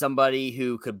somebody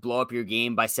who could blow up your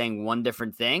game by saying one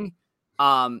different thing.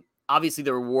 Obviously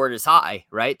the reward is high,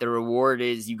 right? The reward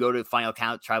is you go to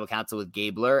tribal council with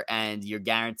Gabler and you're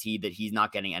guaranteed that he's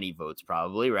not getting any votes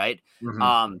probably, right?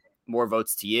 Mm-hmm. More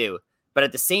votes to you. But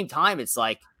at the same time, it's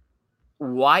like,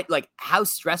 why, like, how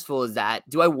stressful is that?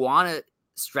 Do I want to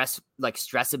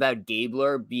stress about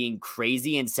Gabler being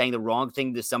crazy and saying the wrong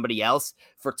thing to somebody else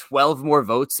for 12 more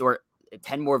votes or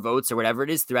 10 more votes or whatever it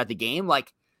is throughout the game?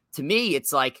 Like, to me,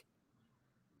 it's like,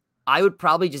 I would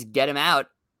probably just get him out.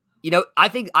 You know, I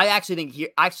think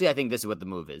this is what the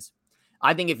move is.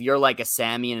 I think if you're like a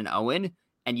Sammy and an Owen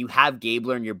and you have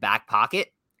Gabler in your back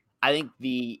pocket, I think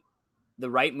the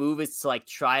right move is to like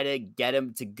try to get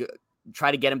him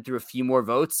through a few more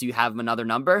votes so you have him another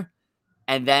number.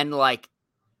 And then like,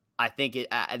 I think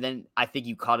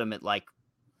you caught him at like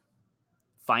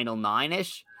final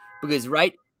 9-ish because,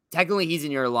 right, technically he's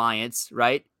in your alliance,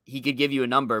 right? He could give you a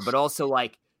number, but also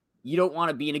like, you don't want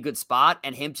to be in a good spot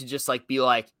and him to just like be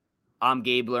like, I'm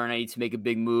Gabler and I need to make a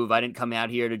big move. I didn't come out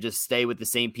here to just stay with the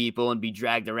same people and be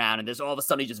dragged around. And there's all of a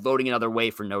sudden he's just voting another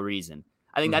way for no reason.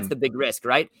 I think that's the big risk,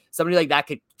 right? Somebody like that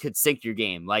could sink your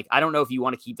game. Like, I don't know if you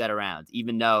want to keep that around,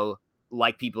 even though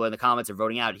like people in the comments are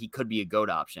voting out, he could be a GOAT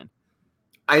option.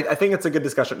 I think it's a good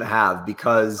discussion to have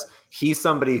because he's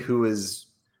somebody who is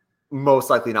most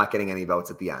likely not getting any votes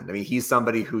at the end. I mean, he's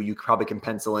somebody who you probably can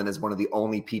pencil in as one of the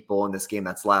only people in this game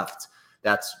that's left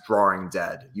that's drawing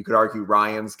dead. You could argue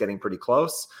Ryan's getting pretty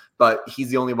close, but he's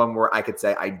the only one where I could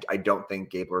say I don't think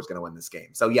Gabler is going to win this game.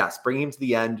 So yes, bring him to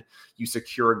the end. You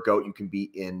secure a GOAT, you can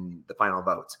be in the final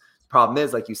vote. Problem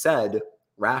is, like you said,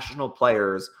 rational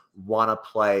players want to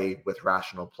play with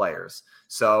rational players.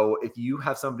 So if you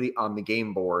have somebody on the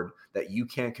game board that you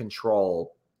can't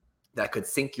control that could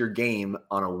sink your game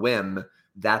on a whim,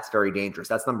 that's very dangerous.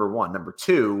 That's number one. Number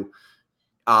two,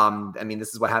 I mean,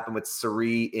 this is what happened with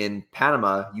Cirie in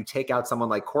Panama. You take out someone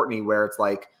like Courtney where it's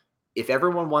like, if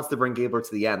everyone wants to bring Gabler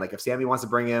to the end, like if Sammy wants to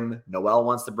bring him, Noelle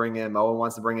wants to bring him, Owen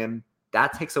wants to bring him,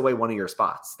 that takes away one of your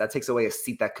spots. That takes away a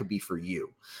seat that could be for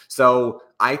you. So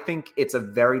I think it's a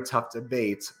very tough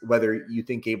debate whether you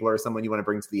think Gabler is someone you want to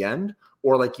bring to the end,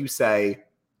 or like you say,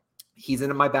 he's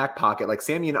in my back pocket. Like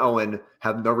Sammy and Owen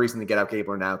have no reason to get out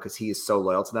Gabler now because he is so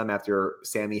loyal to them after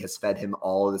Sammy has fed him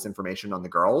all of this information on the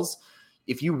girls.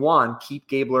 If you want, keep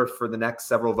Gabler for the next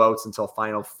several votes until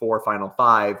final 4, final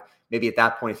 5. Maybe at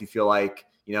that point, if you feel like,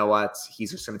 you know what,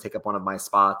 he's just going to take up one of my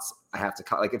spots, I have to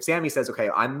cut. Like if Sammy says, okay,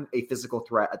 I'm a physical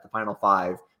threat at the final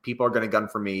 5, people are going to gun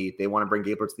for me. They want to bring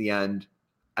Gabler to the end.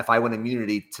 If I win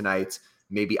immunity tonight,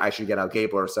 maybe I should get out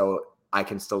Gabler so I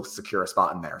can still secure a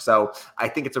spot in there. So I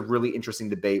think it's a really interesting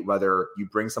debate whether you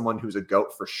bring someone who's a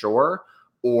GOAT for sure,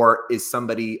 or is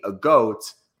somebody a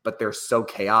GOAT, but they're so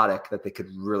chaotic that they could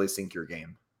really sink your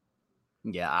game.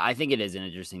 Yeah, I think it is an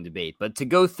interesting debate. But to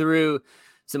go through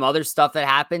some other stuff that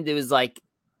happened, it was like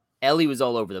Ellie was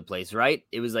all over the place, right?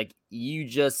 It was like you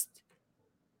just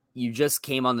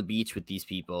came on the beach with these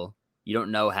people. You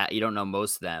don't know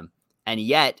most of them. And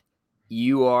yet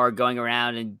you are going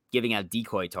around and giving out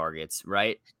decoy targets,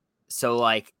 right? So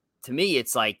like to me,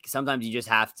 it's like sometimes you just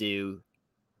have to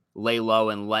lay low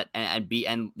and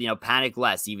panic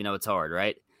less, even though it's hard,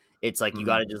 right? It's like you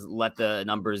got to just let the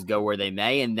numbers go where they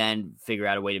may and then figure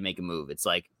out a way to make a move. It's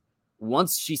like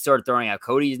once she started throwing out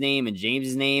Cody's name and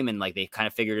James's name, and like they kind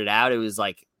of figured it out, it was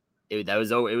like it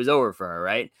was over for her,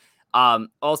 right?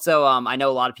 Also, I know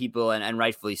a lot of people, and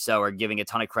rightfully so, are giving a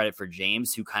ton of credit for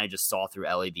James, who kind of just saw through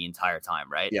Ellie the entire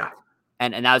time, right? Yeah.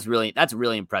 And that's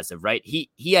really impressive, right?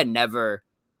 He had never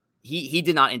he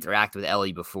did not interact with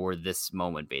Ellie before this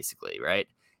moment, basically, right?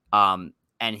 And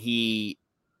he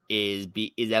is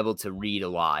able to read a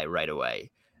lie right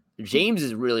away. James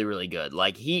is really, really good.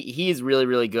 Like he is really,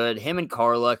 really good. Him and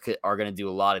Carla are going to do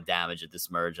a lot of damage at this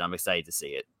merge. And I'm excited to see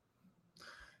it.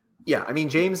 Yeah, I mean,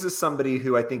 James is somebody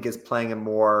who I think is playing a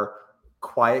more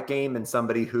quiet game, and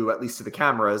somebody who, at least to the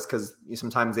cameras, because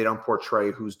sometimes they don't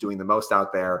portray who's doing the most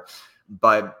out there.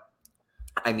 But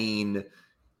I mean,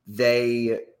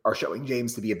 they are showing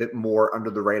James to be a bit more under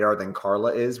the radar than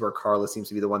Carla is, where Carla seems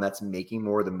to be the one that's making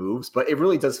more of the moves. But it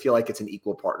really does feel like it's an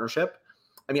equal partnership.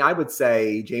 I mean, I would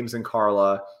say James and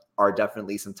Carla are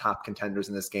definitely some top contenders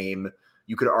in this game.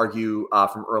 You could argue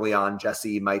from early on,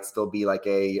 Jesse might still be like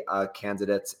a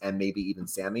candidate, and maybe even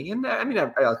Sammy. And I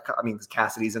mean,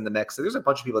 Cassidy's in the mix. So there's a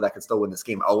bunch of people that can still win this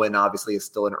game. Owen obviously is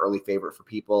still an early favorite for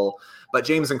people, but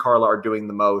James and Carla are doing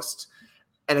the most.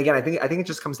 And again, I think it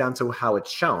just comes down to how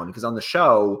it's shown, because on the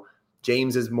show,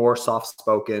 James is more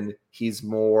soft-spoken. He's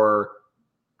more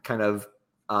kind of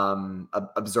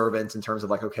observant in terms of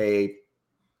like, okay,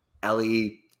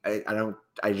 Ellie,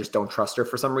 I just don't trust her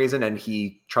for some reason, and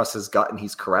he trusts his gut and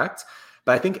he's correct.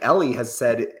 But I think Ellie has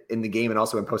said in the game and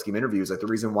also in post-game interviews, like the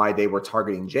reason why they were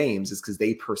targeting James is because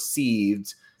they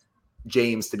perceived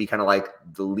James to be kind of like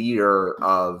the leader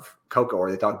of Coco,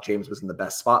 or they thought James was in the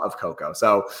best spot of Coco.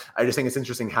 So I just think it's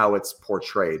interesting how it's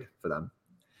portrayed for them.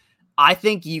 I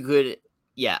think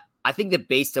I think that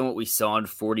based on what we saw in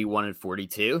 41 and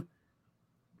 42,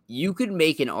 you could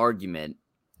make an argument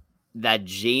that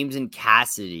James and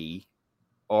Cassidy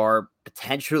are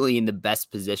potentially in the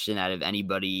best position out of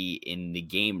anybody in the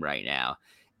game right now.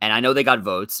 And I know they got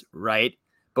votes, right?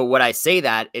 But when I say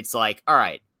that, it's like, all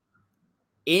right,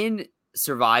 in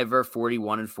Survivor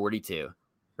 41 and 42,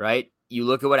 right? You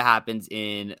look at what happens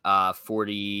in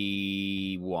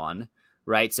 41,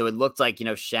 right? So it looked like,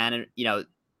 Shannon,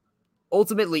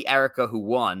 ultimately Erica, who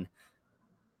won,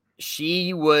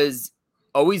 she was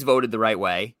always voted the right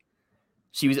way.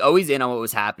 She was always in on what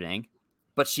was happening,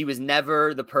 but she was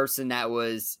never the person that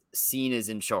was seen as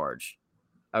in charge.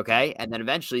 Okay. And then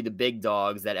eventually the big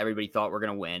dogs that everybody thought were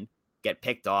going to win get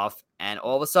picked off. And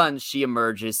all of a sudden she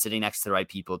emerges sitting next to the right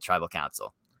people at Tribal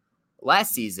Council.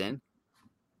 Last season,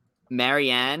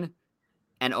 Marianne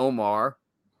and Omer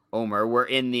were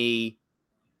in the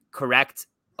correct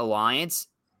alliance.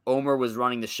 Omer was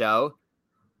running the show.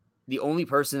 The only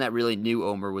person that really knew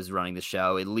Omer was running the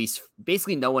show, at least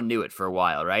basically no one knew it for a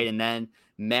while, right? And then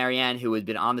Marianne, who had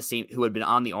been on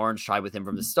the Orange Tribe with him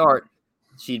from the start,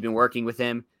 she'd been working with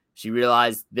him. She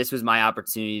realized this was my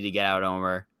opportunity to get out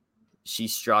Omer. She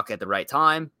struck at the right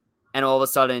time, and all of a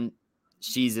sudden,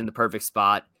 she's in the perfect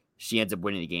spot. She ends up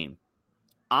winning the game.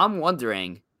 I'm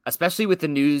wondering, especially with the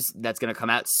news that's going to come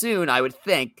out soon, I would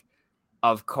think,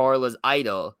 of Carla's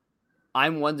idol.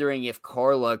 I'm wondering if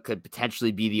Carla could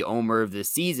potentially be the Omer of the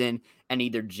season, and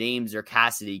either James or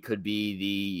Cassidy could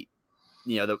be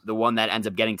the one that ends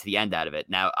up getting to the end out of it.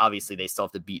 Now, obviously, they still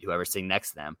have to beat whoever's sitting next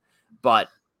to them, but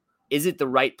is it the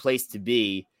right place to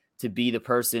be the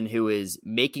person who is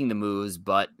making the moves,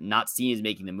 but not seen as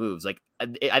making the moves? Like,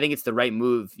 I think it's the right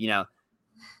move,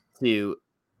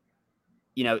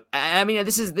 I mean,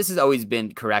 this has always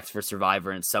been correct for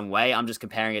Survivor in some way. I'm just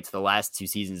comparing it to the last two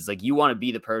seasons. It's like you want to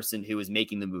be the person who is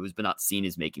making the moves, but not seen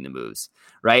as making the moves,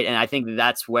 right? And I think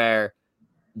that's where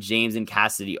James and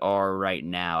Cassidy are right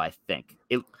now. I think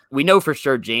we know for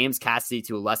sure James, Cassidy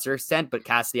to a lesser extent, but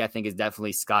Cassidy I think is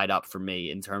definitely skied up for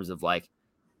me in terms of like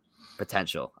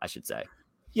potential, I should say.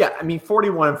 Yeah, I mean,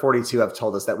 41 and 42 have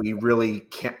told us that we really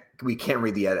can't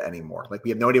read the edit anymore. Like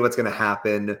we have no idea what's going to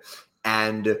happen,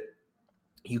 and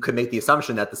you could make the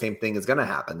assumption that the same thing is going to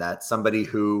happen, that somebody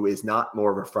who is not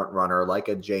more of a front runner like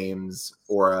a James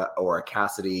or a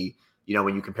Cassidy,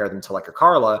 when you compare them to like a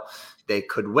Carla, they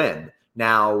could win.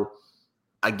 Now,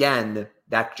 again,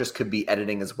 that just could be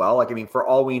editing as well. Like, I mean, for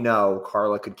all we know,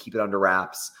 Carla could keep it under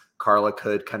wraps. Carla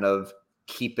could kind of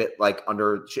keep it like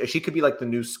she could be like the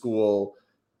new school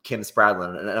Kim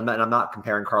Spradlin. And I'm not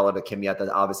comparing Carla to Kim yet. That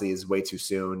obviously is way too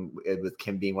soon, with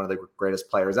Kim being one of the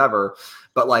greatest players ever.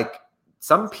 But like,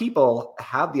 some people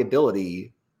have the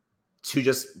ability to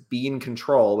just be in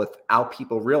control without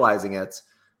people realizing it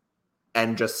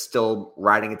and just still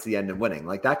riding it to the end and winning.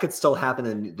 Like that could still happen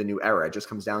in the new era. It just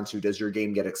comes down to, does your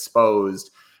game get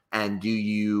exposed, and do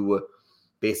you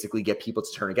basically get people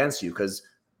to turn against you? Because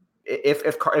if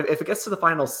it gets to the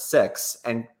final 6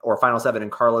 or final 7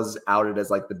 and Carla's outed as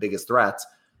like the biggest threat,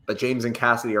 but James and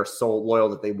Cassidy are so loyal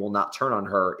that they will not turn on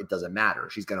her, it doesn't matter.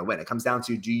 She's going to win. It comes down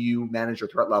to, do you manage your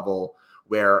threat level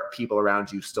where people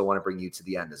around you still want to bring you to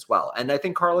the end as well? And I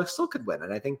think Carla still could win.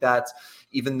 And I think that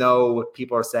even though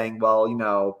people are saying, well,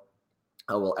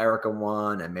 Erica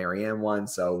won and Marianne won,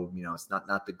 so, it's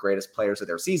not the greatest players of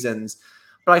their seasons,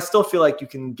 but I still feel like you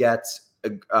can get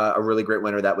a really great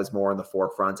winner that was more in the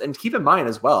forefront. And keep in mind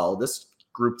as well, this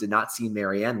group did not see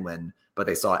Marianne win, but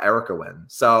they saw Erica win.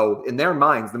 So in their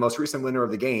minds, the most recent winner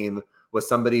of the game was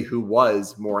somebody who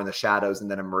was more in the shadows and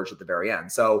then emerged at the very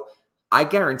end. So I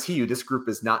guarantee you this group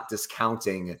is not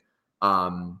discounting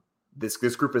this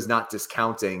group is not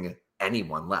discounting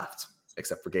anyone left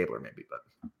except for Gabler maybe.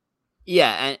 But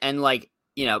yeah, and like,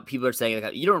 people are saying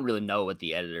like, you don't really know what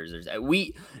the editors are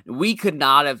saying. We could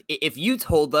not have, if you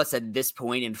told us at this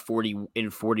point in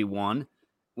 41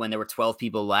 when there were 12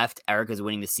 people left, Erica's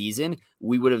winning the season,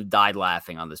 we would have died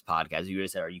laughing on this podcast. You would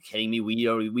have said, are you kidding me?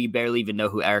 We barely even know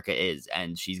who Erica is,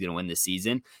 and she's going to win this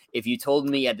season. If you told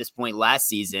me at this point last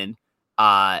season,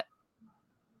 when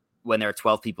there were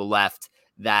 12 people left,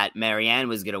 that Marianne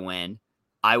was going to win,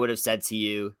 I would have said to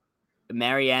you,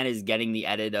 Marianne is getting the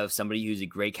edit of somebody who's a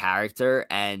great character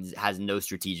and has no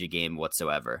strategic game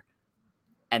whatsoever.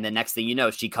 And the next thing you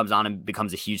know, she comes on and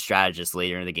becomes a huge strategist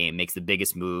later in the game, makes the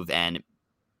biggest move, and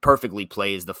perfectly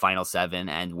plays the final 7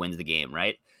 and wins the game,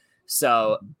 right?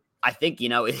 So I think,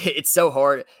 it's so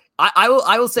hard. I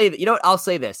will say that, I'll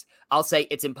say this. I'll say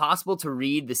it's impossible to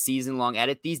read the season-long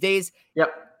edit these days.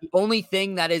 Yep. The only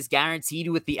thing that is guaranteed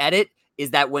with the edit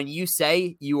is that when you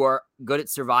say you are good at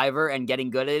Survivor and getting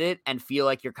good at it and feel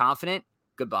like you're confident,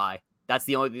 goodbye. That's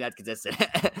the only thing that's consistent.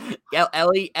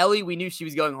 Ellie, we knew she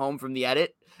was going home from the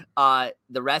edit.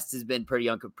 The rest has been pretty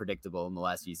unpredictable in the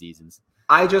last few seasons.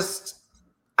 I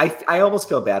almost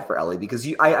feel bad for Ellie because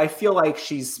I feel like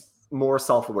she's more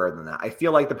self-aware than that. I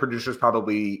feel like the producers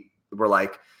probably were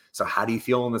like, so how do you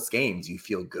feel in this game? Do you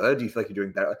feel good? Do you feel like you're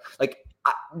doing better? Like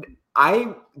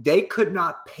they could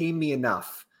not pay me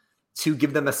enough to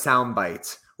give them a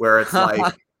soundbite where it's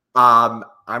like, I'm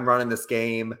running this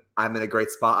game. I'm in a great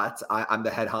spot. I'm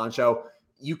the head honcho.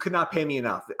 You could not pay me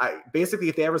enough. Basically,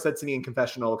 if they ever said to me in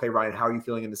confessional, okay, Ryan, how are you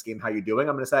feeling in this game? How are you doing?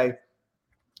 I'm going to say,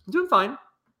 I'm doing fine.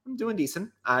 I'm doing decent.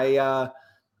 I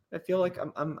feel like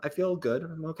I feel good.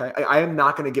 I'm okay. I am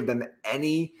not going to give them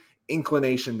any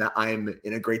inclination that I'm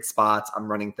in a great spot. I'm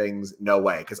running things. No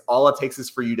way. Because all it takes is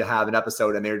for you to have an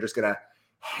episode and they're just going to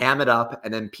ham it up.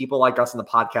 And then people like us on the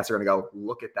podcast are going to go,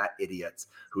 look at that idiot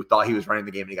who thought he was running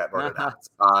the game and he got voted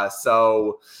out.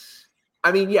 So,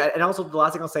 I mean, yeah. And also the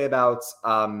last thing I'll say about,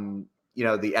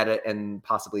 the edit and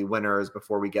possibly winners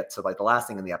before we get to like the last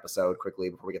thing in the episode quickly,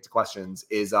 before we get to questions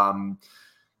is,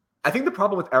 I think the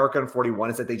problem with Erica in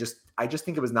 41 is that I just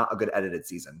think it was not a good edited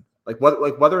season.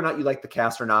 Whether or not you like the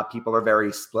cast or not, people are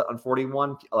very split on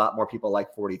 41. A lot more people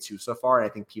like 42 so far. And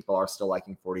I think people are still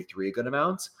liking 43 a good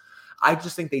amount. I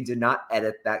just think they did not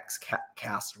edit that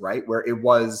cast right where it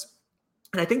was.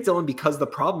 And I think, Dylan, because the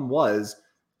problem was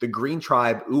the Green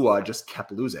Tribe UA just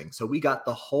kept losing. So we got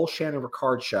the whole Shannon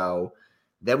Ricard show.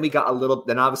 Then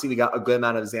obviously we got a good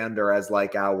amount of Xander as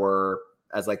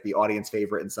the audience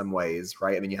favorite in some ways,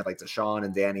 right? I mean, you had like Deshaun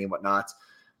and Danny and whatnot.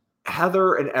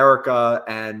 Heather and Erica,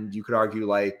 and you could argue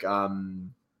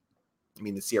the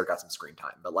Seer got some screen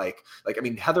time, but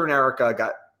Heather and Erica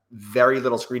got very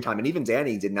little screen time, and even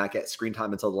Danny did not get screen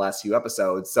time until the last few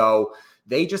episodes. So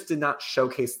they just did not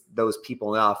showcase those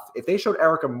people enough. If they showed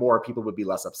Erica more, people would be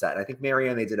less upset. And I think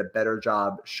Marianne, they did a better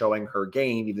job showing her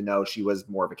game, even though she was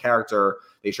more of a character.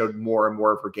 They showed more and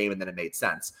more of her game, and then it made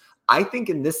sense. I think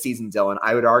in this season, Dylan,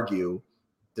 I would argue,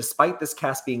 despite this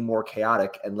cast being more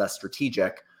chaotic and less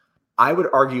strategic, I would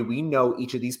argue we know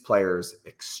each of these players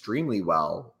extremely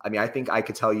well. I mean, I think I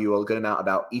could tell you a good amount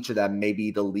about each of them,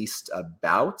 maybe the least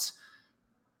about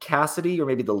Cassidy or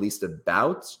maybe the least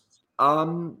about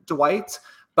Dwight.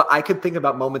 But I could think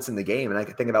about moments in the game, and I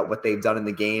could think about what they've done in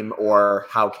the game or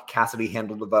how Cassidy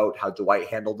handled the vote, how Dwight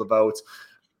handled the vote.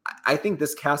 I think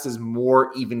this cast is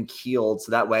more even-keeled,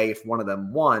 so that way if one of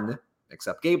them won,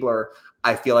 except Gabler,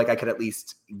 I feel like I could at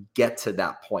least get to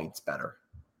that point better.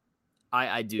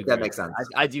 I do. That makes sense.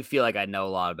 I do feel like I know a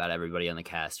lot about everybody on the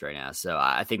cast right now, so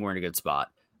I think we're in a good spot.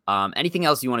 Anything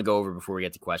else you want to go over before we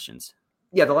get to questions?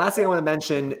 Yeah, the last thing I want to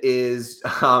mention is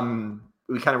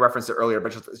we kind of referenced it earlier,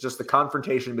 but just the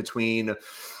confrontation between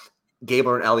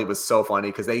Gabler and Ellie was so funny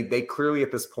because they clearly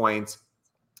at this point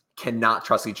cannot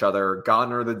trust each other.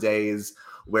 Gone are the days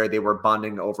where they were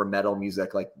bonding over metal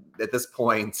music. Like at this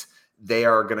point, they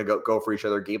are going to go for each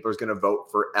other. Gabler's going to vote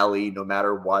for Ellie no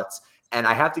matter what. And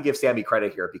I have to give Sammy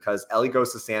credit here because Ellie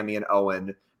goes to Sammy and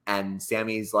Owen, and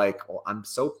Sammy's like, well, I'm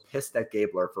so pissed at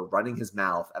Gabler for running his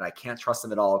mouth, and I can't trust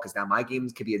him at all because now my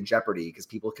games could be in jeopardy because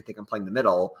people could think I'm playing the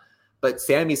middle. But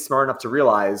Sammy's smart enough to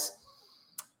realize,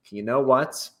 you know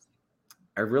what?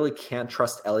 I really can't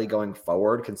trust Ellie going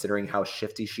forward considering how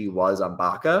shifty she was on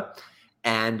Baka.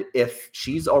 And if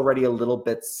she's already a little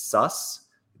bit sus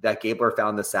that Gabler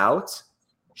found this out,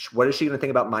 what is she going to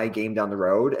think about my game down the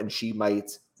road? And she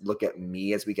might look at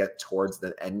me as we get towards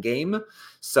the end game.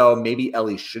 So maybe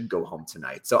Ellie should go home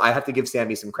tonight. So I have to give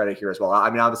Sammy some credit here as well.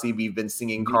 I mean, obviously we've been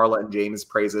singing Carla and James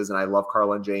praises, and I love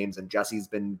Carla and James, and Jesse's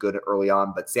been good early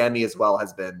on, but Sammy as well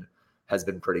has been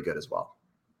pretty good as well.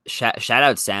 Shout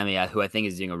out Sammy, who I think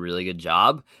is doing a really good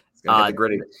job. The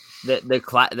gritty.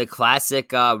 The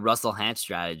classic Russell Hantz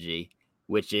strategy,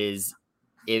 which is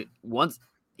it once,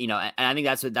 and I think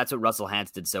that's what Russell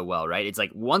Hantz did so well, right? It's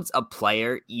like once a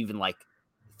player even like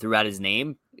threw out his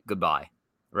name, goodbye,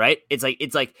 right? It's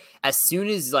like as soon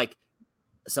as like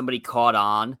somebody caught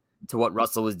on to what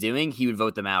Russell was doing, he would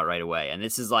vote them out right away. And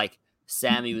this is like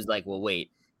Sammy was like, well, wait,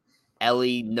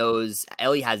 Ellie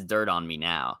has dirt on me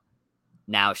now.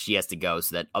 Now she has to go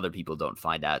so that other people don't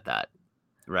find out that,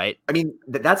 right? I mean,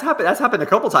 that's happened a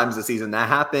couple times this season. That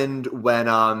happened when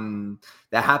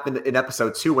that happened in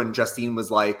episode 2 when Justine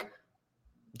was like,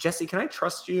 Jesse, can I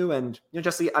trust you? And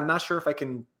Jesse, I'm not sure if I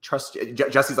can trust you.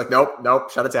 Jesse's like,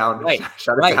 nope, shut it down. Right.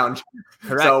 Shut it down.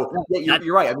 Correct. So yeah,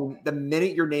 you're right. I mean, the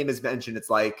minute your name is mentioned, it's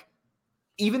like,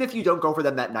 even if you don't go for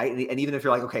them that night, and even if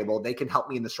you're like, okay, well, they can help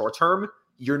me in the short term,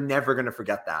 you're never going to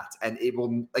forget that. And it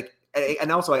will like,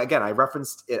 and also again, I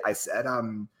referenced it. I said,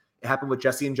 it happened with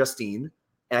Jesse and Justine.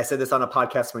 And I said this on a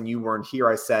podcast when you weren't here.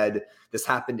 I said, this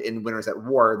happened in Winners at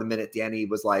War. The minute Danny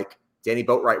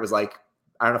Boatwright was like,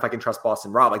 I don't know if I can trust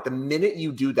Boston Rob. Like the minute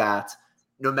you do that,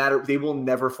 no matter, they will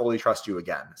never fully trust you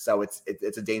again. So it's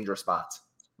a dangerous spot.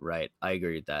 Right. I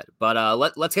agree with that. But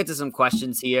let's get to some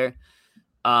questions here.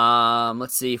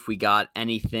 Let's see if we got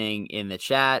anything in the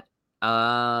chat.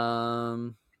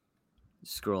 Scrolling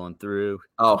through.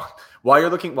 Oh, while you're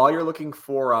looking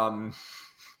for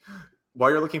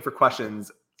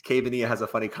questions, Kavania has a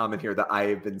funny comment here that I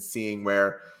have been seeing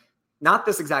where, not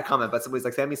this exact comment, but somebody's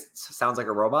like, Sammy sounds like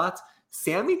a robot.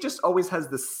 Sammy just always has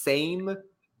the same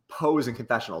pose in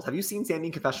confessionals. Have you seen Sammy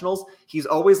in confessionals? He's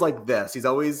always like this. He's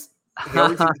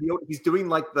doing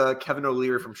like the Kevin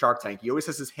O'Leary from Shark Tank. He always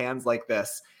has his hands like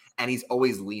this, and he's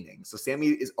always leaning. So Sammy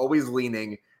is always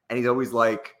leaning, and he's always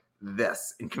like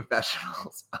this in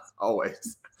confessionals.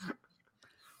 Always.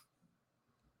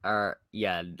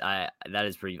 Yeah, that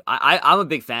is pretty. I'm a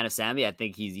big fan of Sammy. I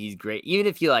think he's great. Even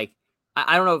if he like,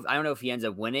 I don't know if he ends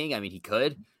up winning. I mean, he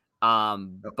could.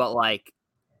 But like,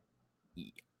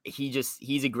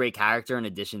 he's a great character in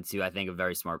addition to, I think, a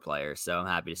very smart player. So I'm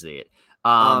happy to see it.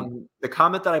 The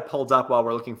comment that I pulled up while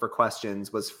we're looking for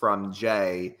questions was from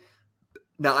Jay.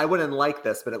 Now, I wouldn't like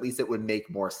this, but at least it would make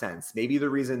more sense. Maybe the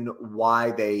reason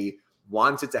why they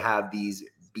wanted to have these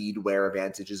beadware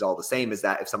advantages all the same is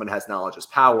that if someone has knowledge as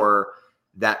power,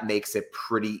 that makes it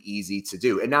pretty easy to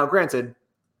do. And now, granted,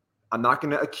 I'm not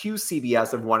going to accuse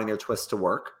CBS of wanting their twist to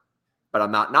work, but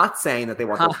I'm not saying that they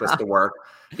want their twist to work,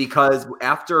 because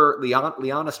after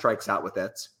Liana strikes out with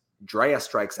it, Drea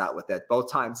strikes out with it.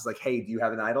 Both times it's like, hey, do you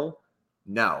have an idol?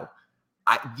 No.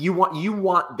 They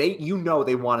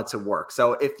want it to work.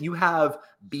 So if you have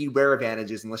beadware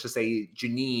advantages, and let's just say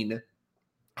Janine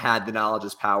had the knowledge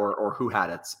as power, or who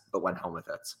had it but went home with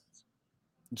it?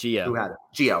 Gio. Who had it?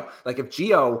 Gio. Like if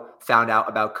Gio found out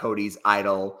about Cody's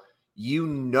idol,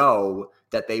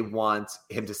 that they want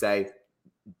him to say,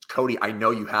 Cody, I know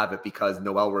you have it because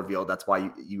Noelle revealed that's why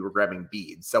you were grabbing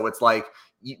beads. So it's like,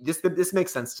 this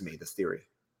makes sense to me, this theory.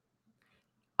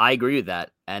 I agree with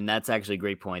that. And that's actually a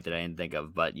great point that I didn't think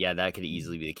of. But yeah, that could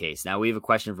easily be the case. Now we have a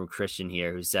question from Christian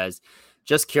here who says,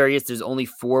 just curious, there's only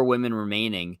 4 women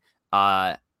remaining.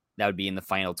 That would be in the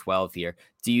final 12 here.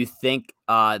 Do you think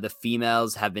the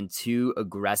females have been too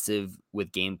aggressive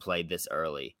with gameplay this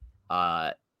early?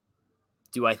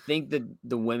 Do I think that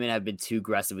the women have been too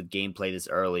aggressive with gameplay this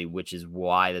early, which is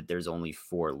why that there's only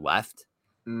 4 left?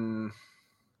 I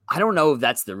don't know if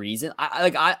that's the reason.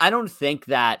 I don't think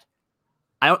that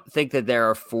there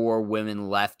are 4 women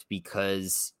left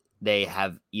because they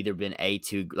have either been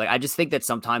too, like, I just think that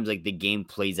sometimes like the game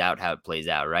plays out how it plays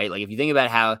out, right? Like if you think about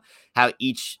how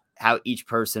each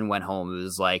person went home, it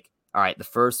was like, all right, the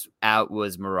first out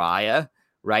was Mariah,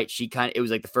 right? It was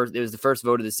the first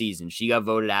vote of the season. She got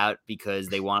voted out because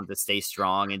they wanted to stay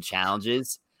strong in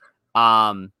challenges.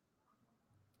 And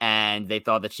and they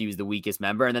thought that she was the weakest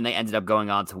member, and then they ended up going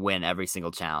on to win every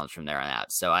single challenge from there on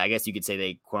out. So I guess you could say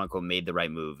they quote unquote made the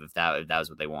right move if that was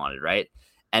what they wanted, right?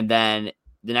 And then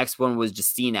the next one was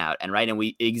Justine out, and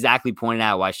we exactly pointed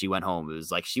out why she went home. It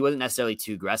was like she wasn't necessarily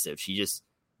too aggressive. She just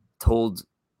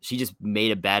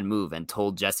made a bad move and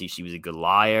told Jessie she was a good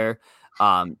liar.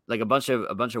 Like a bunch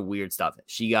of weird stuff.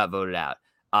 She got voted out.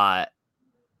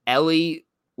 Ellie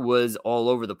was all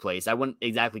over the place. I wouldn't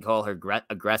exactly call her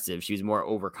aggressive. She was more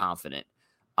overconfident.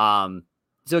 So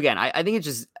again, I think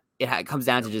it comes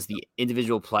down to just the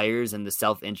individual players and the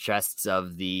self-interests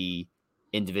of the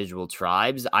individual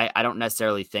tribes. I don't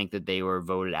necessarily think that they were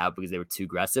voted out because they were too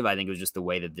aggressive. I think it was just the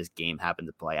way that this game happened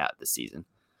to play out this season.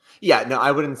 Yeah, no,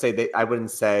 I wouldn't say they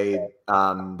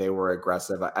were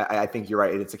aggressive. I think you're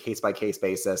right. It's a case by case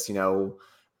basis.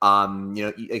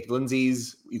 Like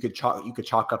Lindsay's, you could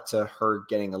chalk up to her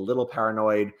getting a little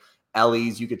paranoid.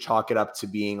 Ellie's, you could chalk it up to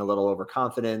being a little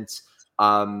overconfident.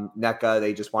 NECA,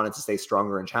 they just wanted to stay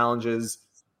stronger in challenges.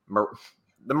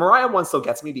 The Mariah one still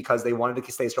gets me because they wanted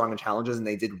to stay strong in challenges and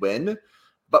they did win.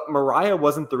 But Mariah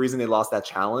wasn't the reason they lost that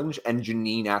challenge, and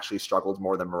Janine actually struggled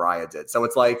more than Mariah did. So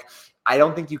it's like, I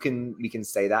don't think we can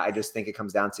say that. I just think it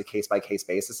comes down to case by case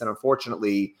basis. And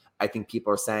unfortunately, I think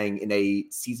people are saying in a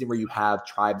season where you have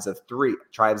tribes of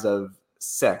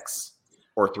 6,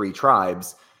 or 3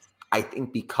 tribes, I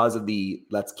think because of the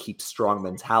let's keep strong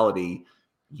mentality,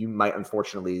 you might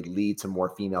unfortunately lead to more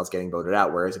females getting voted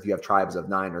out. Whereas if you have tribes of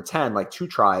 9 or 10, like 2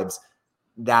 tribes,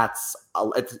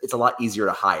 it's a lot easier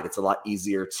to hide. It's a lot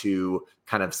easier to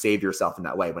kind of save yourself in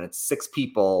that way. When it's 6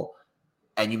 people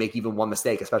and you make even one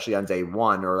mistake, especially on day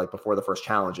 1 or like before the first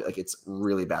challenge, like it's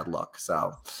really bad luck.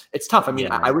 So it's tough. I mean,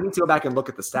 yeah. I would need to go back and look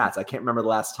at the stats. I can't remember the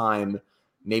last time.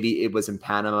 Maybe it was in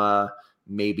Panama.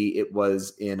 Maybe it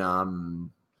was in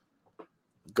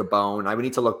Gabon. I would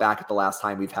need to look back at the last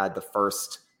time we've had the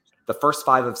first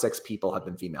 5 of 6 people have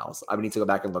been females. I would need to go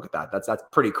back and look at that. That's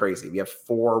pretty crazy. We have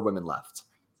 4 women left.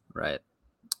 Right.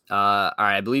 All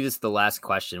right. I believe this is the last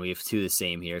question. We have 2 the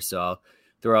same here. So I'll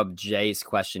throw up Jay's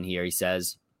question here. He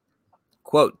says,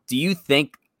 quote, do you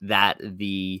think that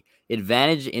the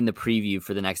advantage in the preview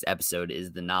for the next episode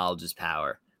is the knowledge is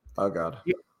power? Oh God.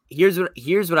 Here's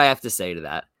what I have to say to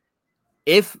that.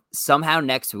 If somehow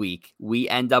next week we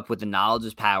end up with the knowledge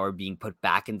is power being put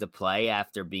back into play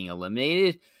after being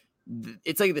eliminated,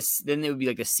 it's like this. Then it would be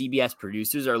like the CBS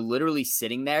producers are literally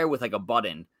sitting there with like a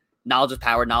button, knowledge is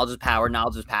power, knowledge is power,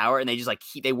 knowledge is power, and they just like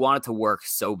they want it to work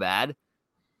so bad.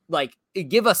 Like,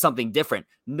 give us something different.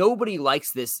 Nobody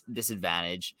likes this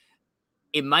advantage.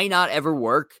 It might not ever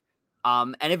work.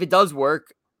 And if it does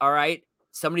work, all right,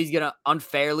 somebody's gonna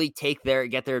unfairly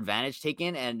get their advantage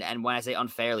taken. And when I say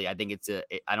unfairly, I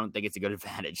don't think it's a good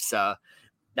advantage. So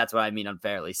that's what I mean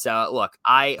unfairly. So look,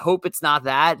 I hope it's not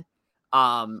that.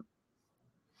 I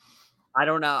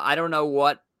don't know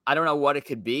what it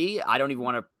could be. I don't even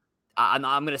want to. I'm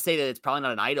going to say that it's probably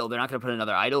not an idol. They're not going to put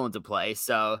another idol into play.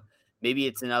 So maybe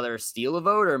it's another steal a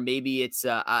vote, or maybe it's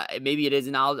maybe it is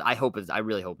a knowledge. I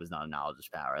really hope it's not a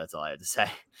knowledge power. That's all I have to say.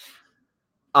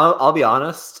 I'll be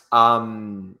honest.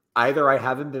 Either I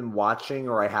haven't been watching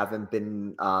or I haven't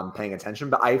been paying attention,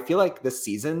 but I feel like this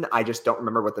season, I just don't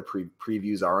remember what the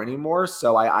previews are anymore.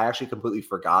 So I actually completely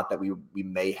forgot that we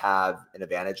may have an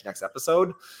advantage next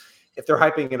episode. If they're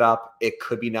hyping it up, it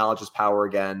could be knowledge is power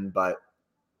again, but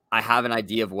I have an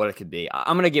idea of what it could be.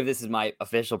 I'm going to give this as my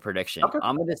official prediction. Okay.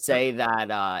 I'm going to say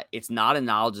that it's not a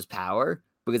knowledge is power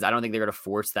because I don't think they're going to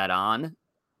force that on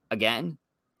again.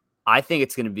 I think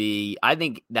it's going to be. I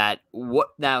think that what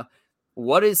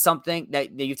is something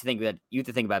that you have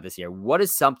to think about this year? What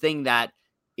is something that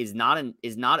is not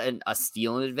a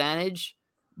stealing advantage,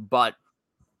 but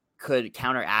could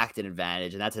counteract an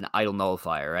advantage, and that's an idol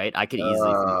nullifier, right? I could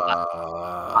easily.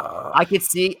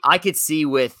 I could see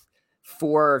with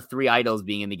 4 or 3 idols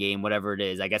being in the game, whatever it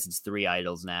is. I guess it's 3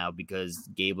 idols now because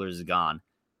Gabler's is gone.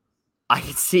 I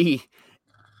could see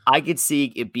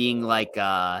it being like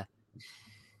an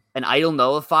idol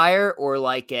nullifier or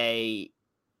like a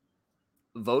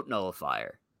vote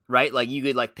nullifier, right? Like you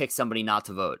could like pick somebody not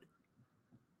to vote.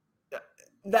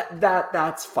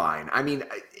 That's fine. I mean,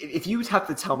 if you have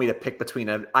to tell me to pick between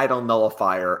an idol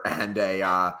nullifier and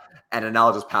a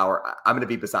knowledge is power, I'm going to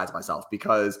be besides myself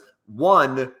because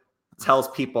one tells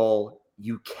people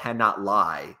you cannot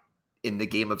lie in the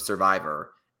game of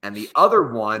Survivor. And the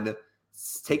other one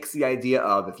takes the idea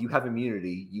of if you have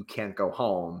immunity, you can't go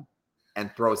home and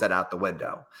throws that out the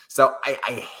window. So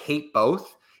I hate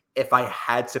both. If I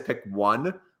had to pick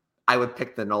one, I would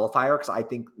pick the nullifier because I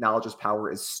think knowledge is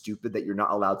power is stupid that you're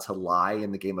not allowed to lie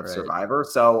in the game of Survivor.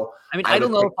 So I mean, idol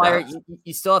nullifier,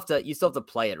 you still have to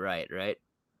play it right?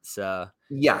 So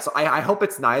yeah, so I hope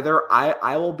it's neither.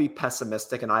 I will be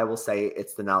pessimistic and I will say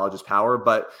it's the knowledge is power.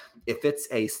 But if it's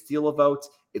a steal a vote,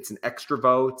 it's an extra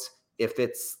vote. If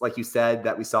it's like you said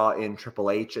that we saw in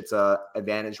Triple H, it's a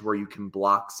advantage where you can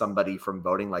block somebody from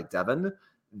voting like Devin.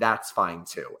 That's fine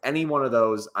too. Any one of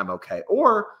those, I'm okay.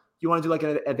 Or you want to do like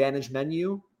an advantage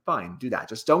menu? Fine, do that.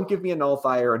 Just don't give me a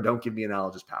nullifier and don't give me a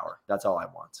knowledge is power. That's all I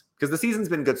want. Because the season's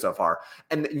been good so far.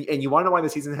 And you want to know why the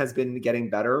season has been getting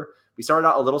better? We started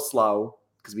out a little slow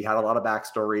because we had a lot of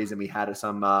backstories and we had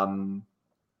some, a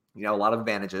lot of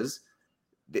advantages.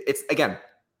 It's, again,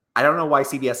 I don't know why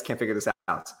CBS can't figure this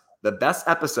out. The best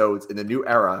episodes in the new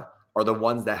era are the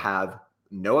ones that have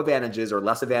no advantages or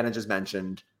less advantages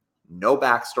mentioned, no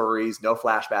backstories, no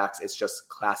flashbacks. It's just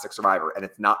classic Survivor. And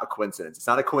it's not a coincidence. It's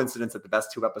not a coincidence that the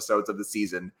best 2 episodes of the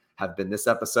season have been this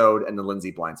episode and the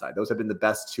Lindsay Blindside. Those have been the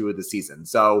best 2 of the season.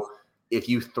 So if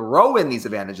you throw in these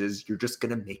advantages, you're just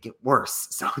going to make it worse.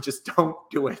 So just don't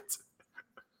do it.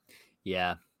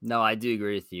 Yeah, no, I do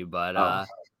agree with you, but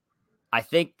I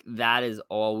think that is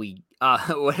all we,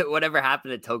 whatever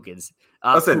happened to tokens.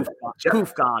 Listen,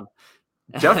 poof gone.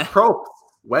 Jeff Probst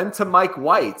went to Mike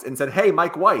White and said, hey,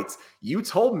 Mike White, you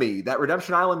told me that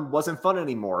Redemption Island wasn't fun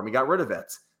anymore and we got rid of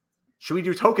it. Should we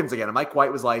do tokens again? And Mike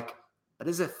White was like, but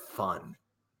is it fun?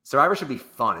 Survivor should be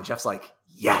fun. And Jeff's like,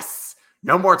 yes,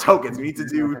 no more tokens. We need to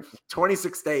do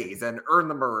 26 days and earn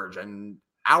the merge and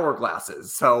hourglasses.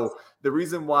 So the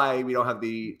reason why we don't have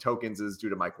the tokens is due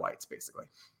to Mike White's basically.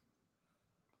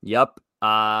 Yep.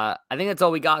 I think that's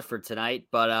all we got for tonight,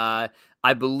 but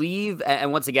I believe,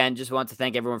 and once again, just want to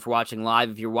thank everyone for watching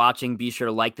live. If you're watching, be sure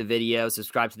to like the video,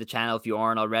 subscribe to the channel if you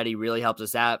aren't already. Really helps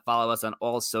us out. Follow us on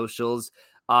all socials.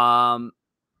 And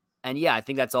yeah, I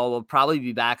think that's all. We'll probably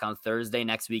be back on Thursday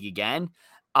next week again.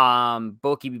 But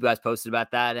we'll keep you guys posted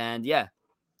about that. And yeah,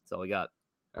 that's all we got.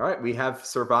 All right. We have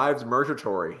survived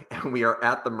Mergatory and we are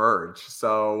at the merge.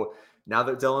 So now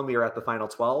that Dylan, we are at the final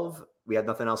 12, we had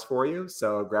nothing else for you.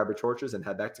 So grab your torches and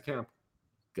head back to camp.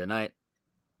 Good night.